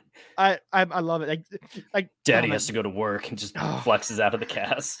 I love it. Like Daddy has to go to work and just flexes out of the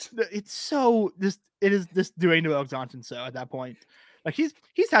cast. It's so it is this Dwayne The Rock Johnson. So at that point, like he's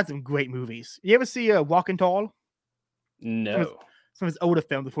had some great movies. You ever see Walking Tall? No. Some of his older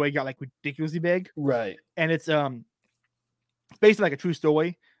films before he got like ridiculously big. Right. And it's based on like a true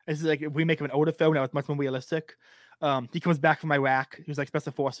story. This is like a remake of an older film that was much more realistic. He comes back from Iraq. He was like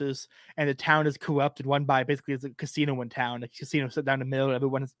special forces, and the town is corrupt and run by basically as a casino in town. The casino sit down the middle.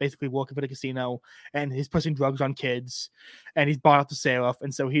 Everyone is basically working for the casino, and he's pushing drugs on kids. And he's bought up the sheriff,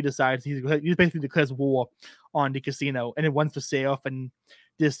 and so he decides he basically declares war on the casino, and it runs for sheriff, and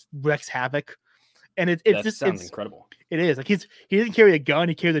just wreaks havoc. And it sounds incredible. It is like he doesn't carry a gun.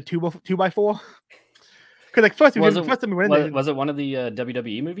 He carries a 2x4. Because like first Was the it first time we went in there, was it one of the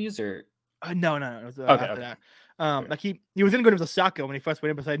WWE movies or? no, it was Okay, after okay. that. Sure. Like he was gonna go to Osaka when he first went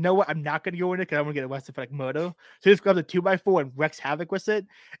in, but said, "No, what? I'm not gonna go in it because I want to get arrested for like murder." So he just grabs a 2x4 and wrecks havoc with it.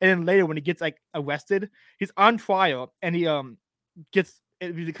 And then later, when he gets like arrested, he's on trial and he gets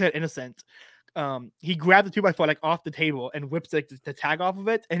declared innocent. He grabs the 2x4 like off the table and whips like the tag off of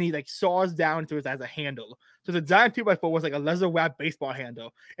it, and he like saws down to it as a handle. So the giant 2x4 was like a leather wrapped baseball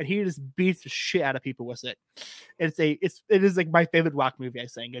handle, and he just beats the shit out of people with it. It is like my favorite Rock movie. I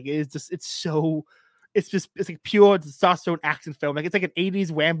think like it's like pure testosterone action film. Like it's like an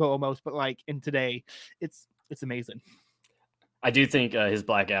 80s Rambo almost, but like in today, it's amazing. I do think his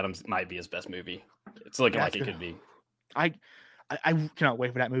Black Adam might be his best movie. It's looking like it could be. I cannot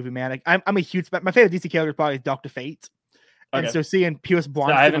wait for that movie, man. Like, I'm a huge my favorite DC character probably is Dr. Fate. And so seeing Pierce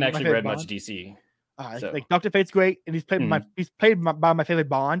Brosnan, I haven't actually read much DC. Like Dr. Fate's great, and he's played by my favorite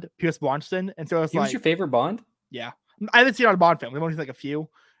Bond, Pierce Brosnan, and so it's was your favorite Bond? Yeah, I haven't seen a lot of Bond films. I've only seen like a few,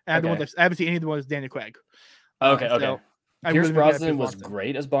 and I haven't seen any of the ones with Daniel Craig. Okay. Pierce Brosnan was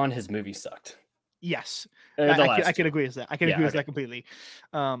great as Bond. His movie sucked. Yes, I can agree with that. I can agree with that completely.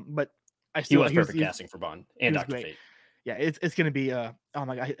 But he was perfect casting for Bond and Dr. Fate. Yeah, it's gonna be oh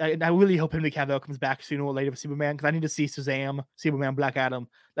my god! I really hope Henry Cavill comes back sooner or later with Superman, because I need to see Shazam, Superman, Black Adam.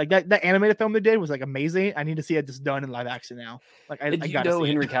 Like that animated film they did was like amazing. I need to see it just done in live action now. Like I gotta see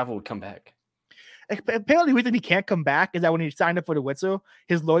Henry Cavill would come back. Apparently, the reason he can't come back is that when he signed up for The Witcher,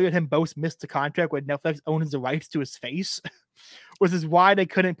 his lawyer and him both missed the contract where Netflix owns the rights to his face, which is why they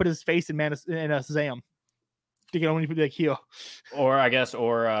couldn't put his face in Shazam. They can only put like here, or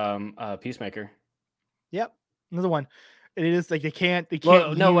Peacemaker. Yep, another one. It is like they can't.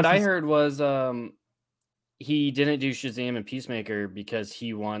 Well, no, what I heard was he didn't do Shazam and Peacemaker because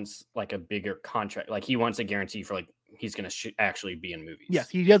he wants like a bigger contract. Like he wants a guarantee for like he's gonna actually be in movies. Yes,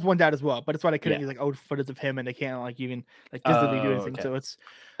 he does want that as well, but it's why they couldn't use like old footage of him, and they can't like even like digitally do anything. Okay. So it's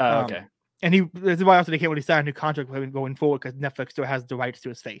okay. And this is why also they can't really sign a new contract with him going forward, because Netflix still has the rights to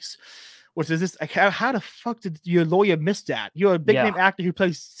his face. Which is this? Like, how the fuck did your lawyer miss that? You're a big name actor who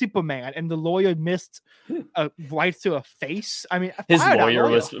plays Superman, and the lawyer missed rights to a face. I mean, his lawyer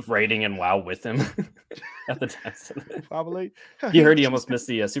was raiding in WoW with him at the time. Probably. You heard he almost missed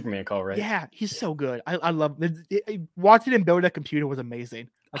the Superman call, right? Yeah, he's so good. I love watching him build a computer was amazing.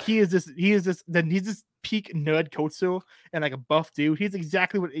 Like he's this peak nerd Kotsu and like a buff dude. He's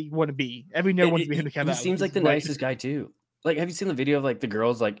exactly what you want to be. Every nerd wants to be him to come out. He seems like the nicest guy too. Like, have you seen the video of like the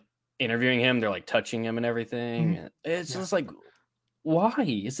girls like interviewing him? They're like touching him and everything. Mm-hmm. It's just like, why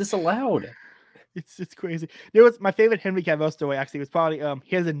is this allowed? It's crazy. There was my favorite Henry Cavill story actually was probably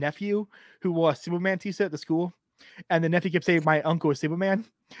he has a nephew who wore a Superman t-shirt at the school, and the nephew kept saying my uncle is Superman,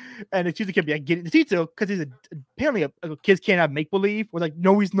 and the teacher kept like getting the teacher because he's apparently kids can't have make believe. We're like,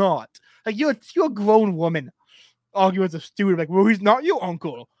 no, he's not. Like you're a grown woman arguing with a student like, well, he's not your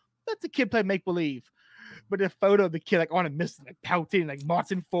uncle. Let the kid play make believe. But the photo of the kid like on a mist, like pouting, like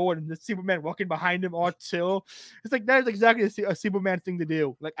marching forward, and the Superman walking behind him all chill. It's like that is exactly a Superman thing to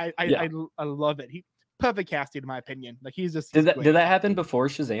do. Like I love it. He perfect casting in my opinion. Like he's just did that happen before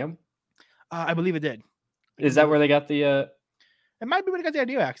Shazam? I believe it did. Is that where they got the? It might be where they got the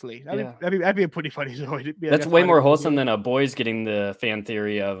idea. Actually, that'd be a pretty funny story. That's way more wholesome than a boys getting the fan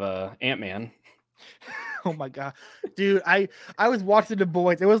theory of Ant-Man. Oh my god, dude! I was watching The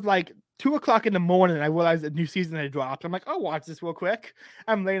Boys. It was like 2:00 in the morning, and I realized a new season had dropped. I'm like, I'll watch this real quick.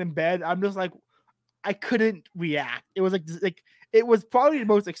 I'm laying in bed. I'm just like, I couldn't react. It was like it was probably the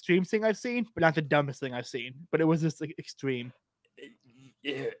most extreme thing I've seen, but not the dumbest thing I've seen. But it was just like extreme.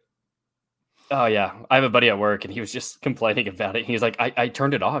 Yeah. Oh yeah, I have a buddy at work, and he was just complaining about it. He's like, I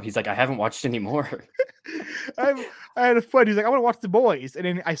turned it off. He's like, I haven't watched anymore. I had a friend. He's like, I want to watch The Boys, and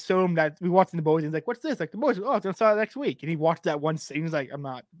then I showed him that we watching The Boys. And he's like, what's this? Like The Boys? Oh, it's gonna start next week. And he watched that one scene. He's like, I'm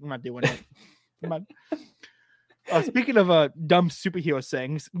not doing it. I'm not. Speaking of dumb superhero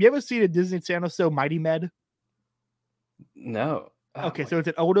things, you ever seen a Disney Channel show Mighty Med? No. Okay, so it's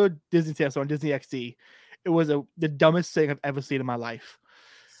an older Disney Channel show on Disney XD. It was the dumbest thing I've ever seen in my life.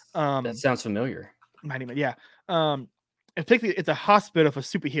 That sounds familiar. Mighty Med, yeah. Particularly, it's a hospital for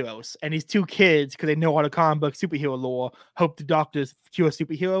superheroes, and these two kids, because they know all the comic book superhero lore, hope the doctors cure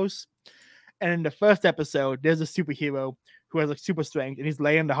superheroes. And in the first episode, there's a superhero who has like super strength, and he's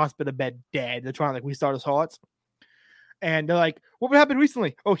laying in the hospital bed dead. They're trying to like restart his heart. And they're like, what happened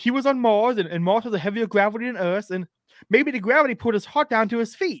recently? Oh, he was on Mars, and Mars has a heavier gravity than Earth, and maybe the gravity put his heart down to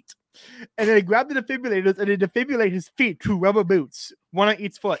his feet. And then they grab the defibrillators and they defibrillate his feet through rubber boots, one on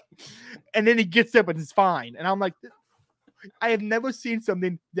each foot. And then he gets up and it's fine. And I'm like, I have never seen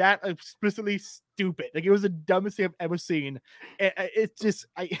something that explicitly stupid. Like it was the dumbest thing I've ever seen. It's just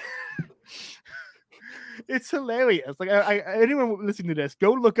It's hilarious. Like anyone listening to this,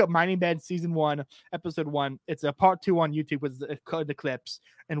 go look up Mining Band season 1, episode 1. It's a part 2 on YouTube with the clips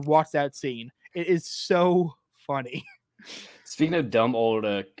and watch that scene. It is so funny. Speaking of dumb old,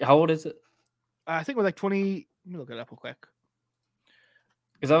 how old is it? I think it was like 20. Let me look it up real quick.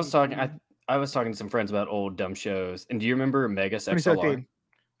 Because I was talking to some friends about old dumb shows. And do you remember Megas XLR? 2013.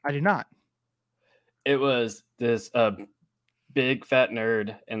 I do not. It was this big fat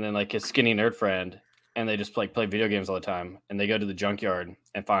nerd and then like his skinny nerd friend, and they just play video games all the time. And they go to the junkyard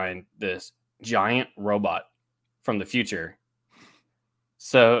and find this giant robot from the future.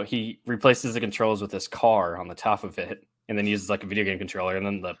 So he replaces the controls with this car on the top of it, and then uses like a video game controller. And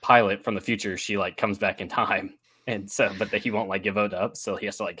then the pilot from the future, she like comes back in time, and so but he won't like give it up, so he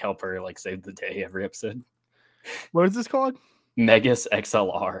has to like help her like save the day every episode. What is this called? Megas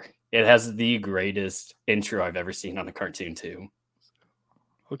XLR. It has the greatest intro I've ever seen on a cartoon too.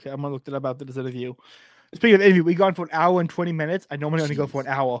 Okay, I'm gonna look it up after this interview. Speaking of interview, we gone for an hour and 20 minutes. I normally only go for an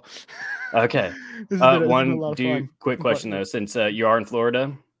hour. Okay. Quick question though, since you are in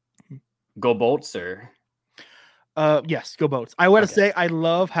Florida, go Bolts or? Yes, go Boats. I want to say I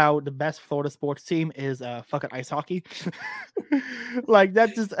love how the best Florida sports team is fucking ice hockey. Like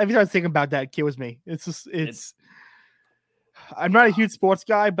that, just every time I think about that, it kills me. It's. I'm not a huge sports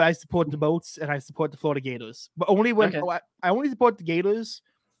guy, but I support the Boats and I support the Florida Gators. But only when I only support the Gators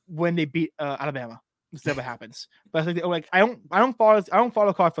when they beat Alabama. This never happens. But I don't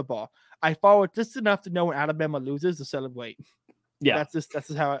follow college football. I follow it just enough to know when Alabama loses to celebrate. Yeah,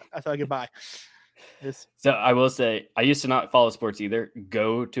 that's how I get by. So I will say I used to not follow sports either.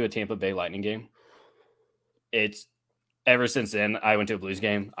 Go to a Tampa Bay Lightning game. It's ever since then I went to a Blues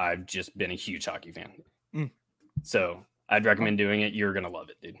game. I've just been a huge hockey fan. So I'd recommend doing it. You're gonna love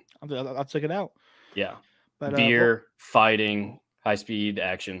it, dude. I'll check it out. Yeah, but beer, fighting, high speed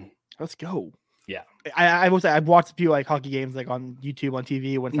action. Let's go. Yeah, I will say I've watched a few like hockey games like on YouTube, on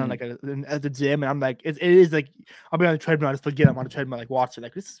TV when it's not like at the gym, and I'm like it is like I'll be on the treadmill, I just forget I'm on the treadmill, like watch it,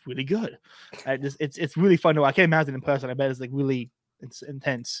 like this is really good. It's really fun to watch. I can't imagine in person. I bet it's like really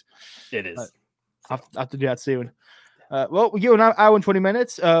intense. It is. I'll have to do that soon. Well, we give an hour and 20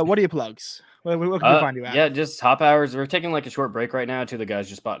 minutes. What are your plugs? Where can we find you at? Yeah, just Hop Hours. We're taking like a short break right now. 2 of the guys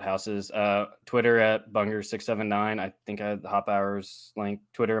just bought houses. Twitter at Bunger679. I think I had the Hop Hours link.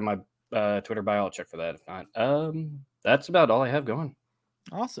 Twitter in my Twitter bio. I'll check for that if not. That's about all I have going.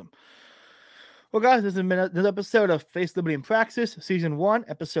 Awesome. Well, guys, this has been this episode of Face, Liberty, and Praxis, Season 1,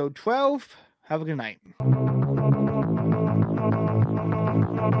 Episode 12. Have a good night.